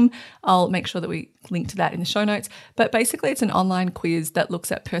 16personalities.com. I'll make sure that we link to that in the show notes. But basically, it's an online quiz that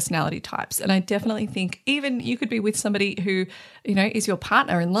looks at personality types. And I definitely think even you could be with somebody who, is your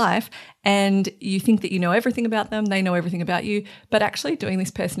partner in life, and you think that you know everything about them, they know everything about you, but actually doing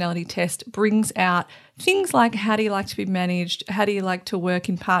this personality test brings out things like how do you like to be managed, how do you like to work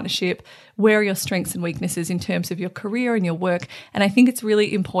in partnership, where are your strengths and weaknesses in terms of your career and your work. And I think it's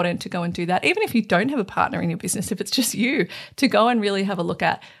really important to go and do that, even if you don't have a partner in your business, if it's just you, to go and really have a look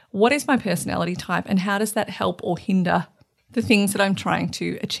at what is my personality type and how does that help or hinder the things that I'm trying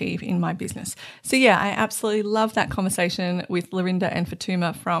to achieve in my business. So yeah, I absolutely love that conversation with Lorinda and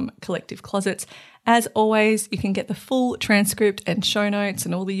Fatuma from Collective Closets. As always, you can get the full transcript and show notes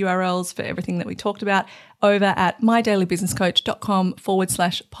and all the URLs for everything that we talked about over at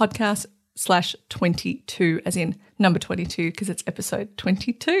mydailybusinesscoach.com/podcast podcast/22, as in number 22, because it's episode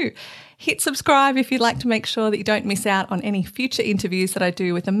 22. Hit subscribe if you'd like to make sure that you don't miss out on any future interviews that I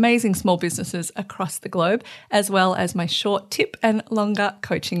do with amazing small businesses across the globe, as well as my short tip and longer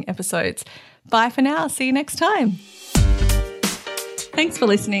coaching episodes. Bye for now. See you next time. Thanks for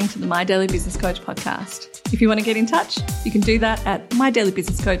listening to the My Daily Business Coach podcast. If you want to get in touch, you can do that at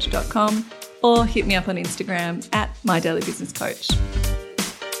mydailybusinesscoach.com or hit me up on Instagram at mydailybusinesscoach.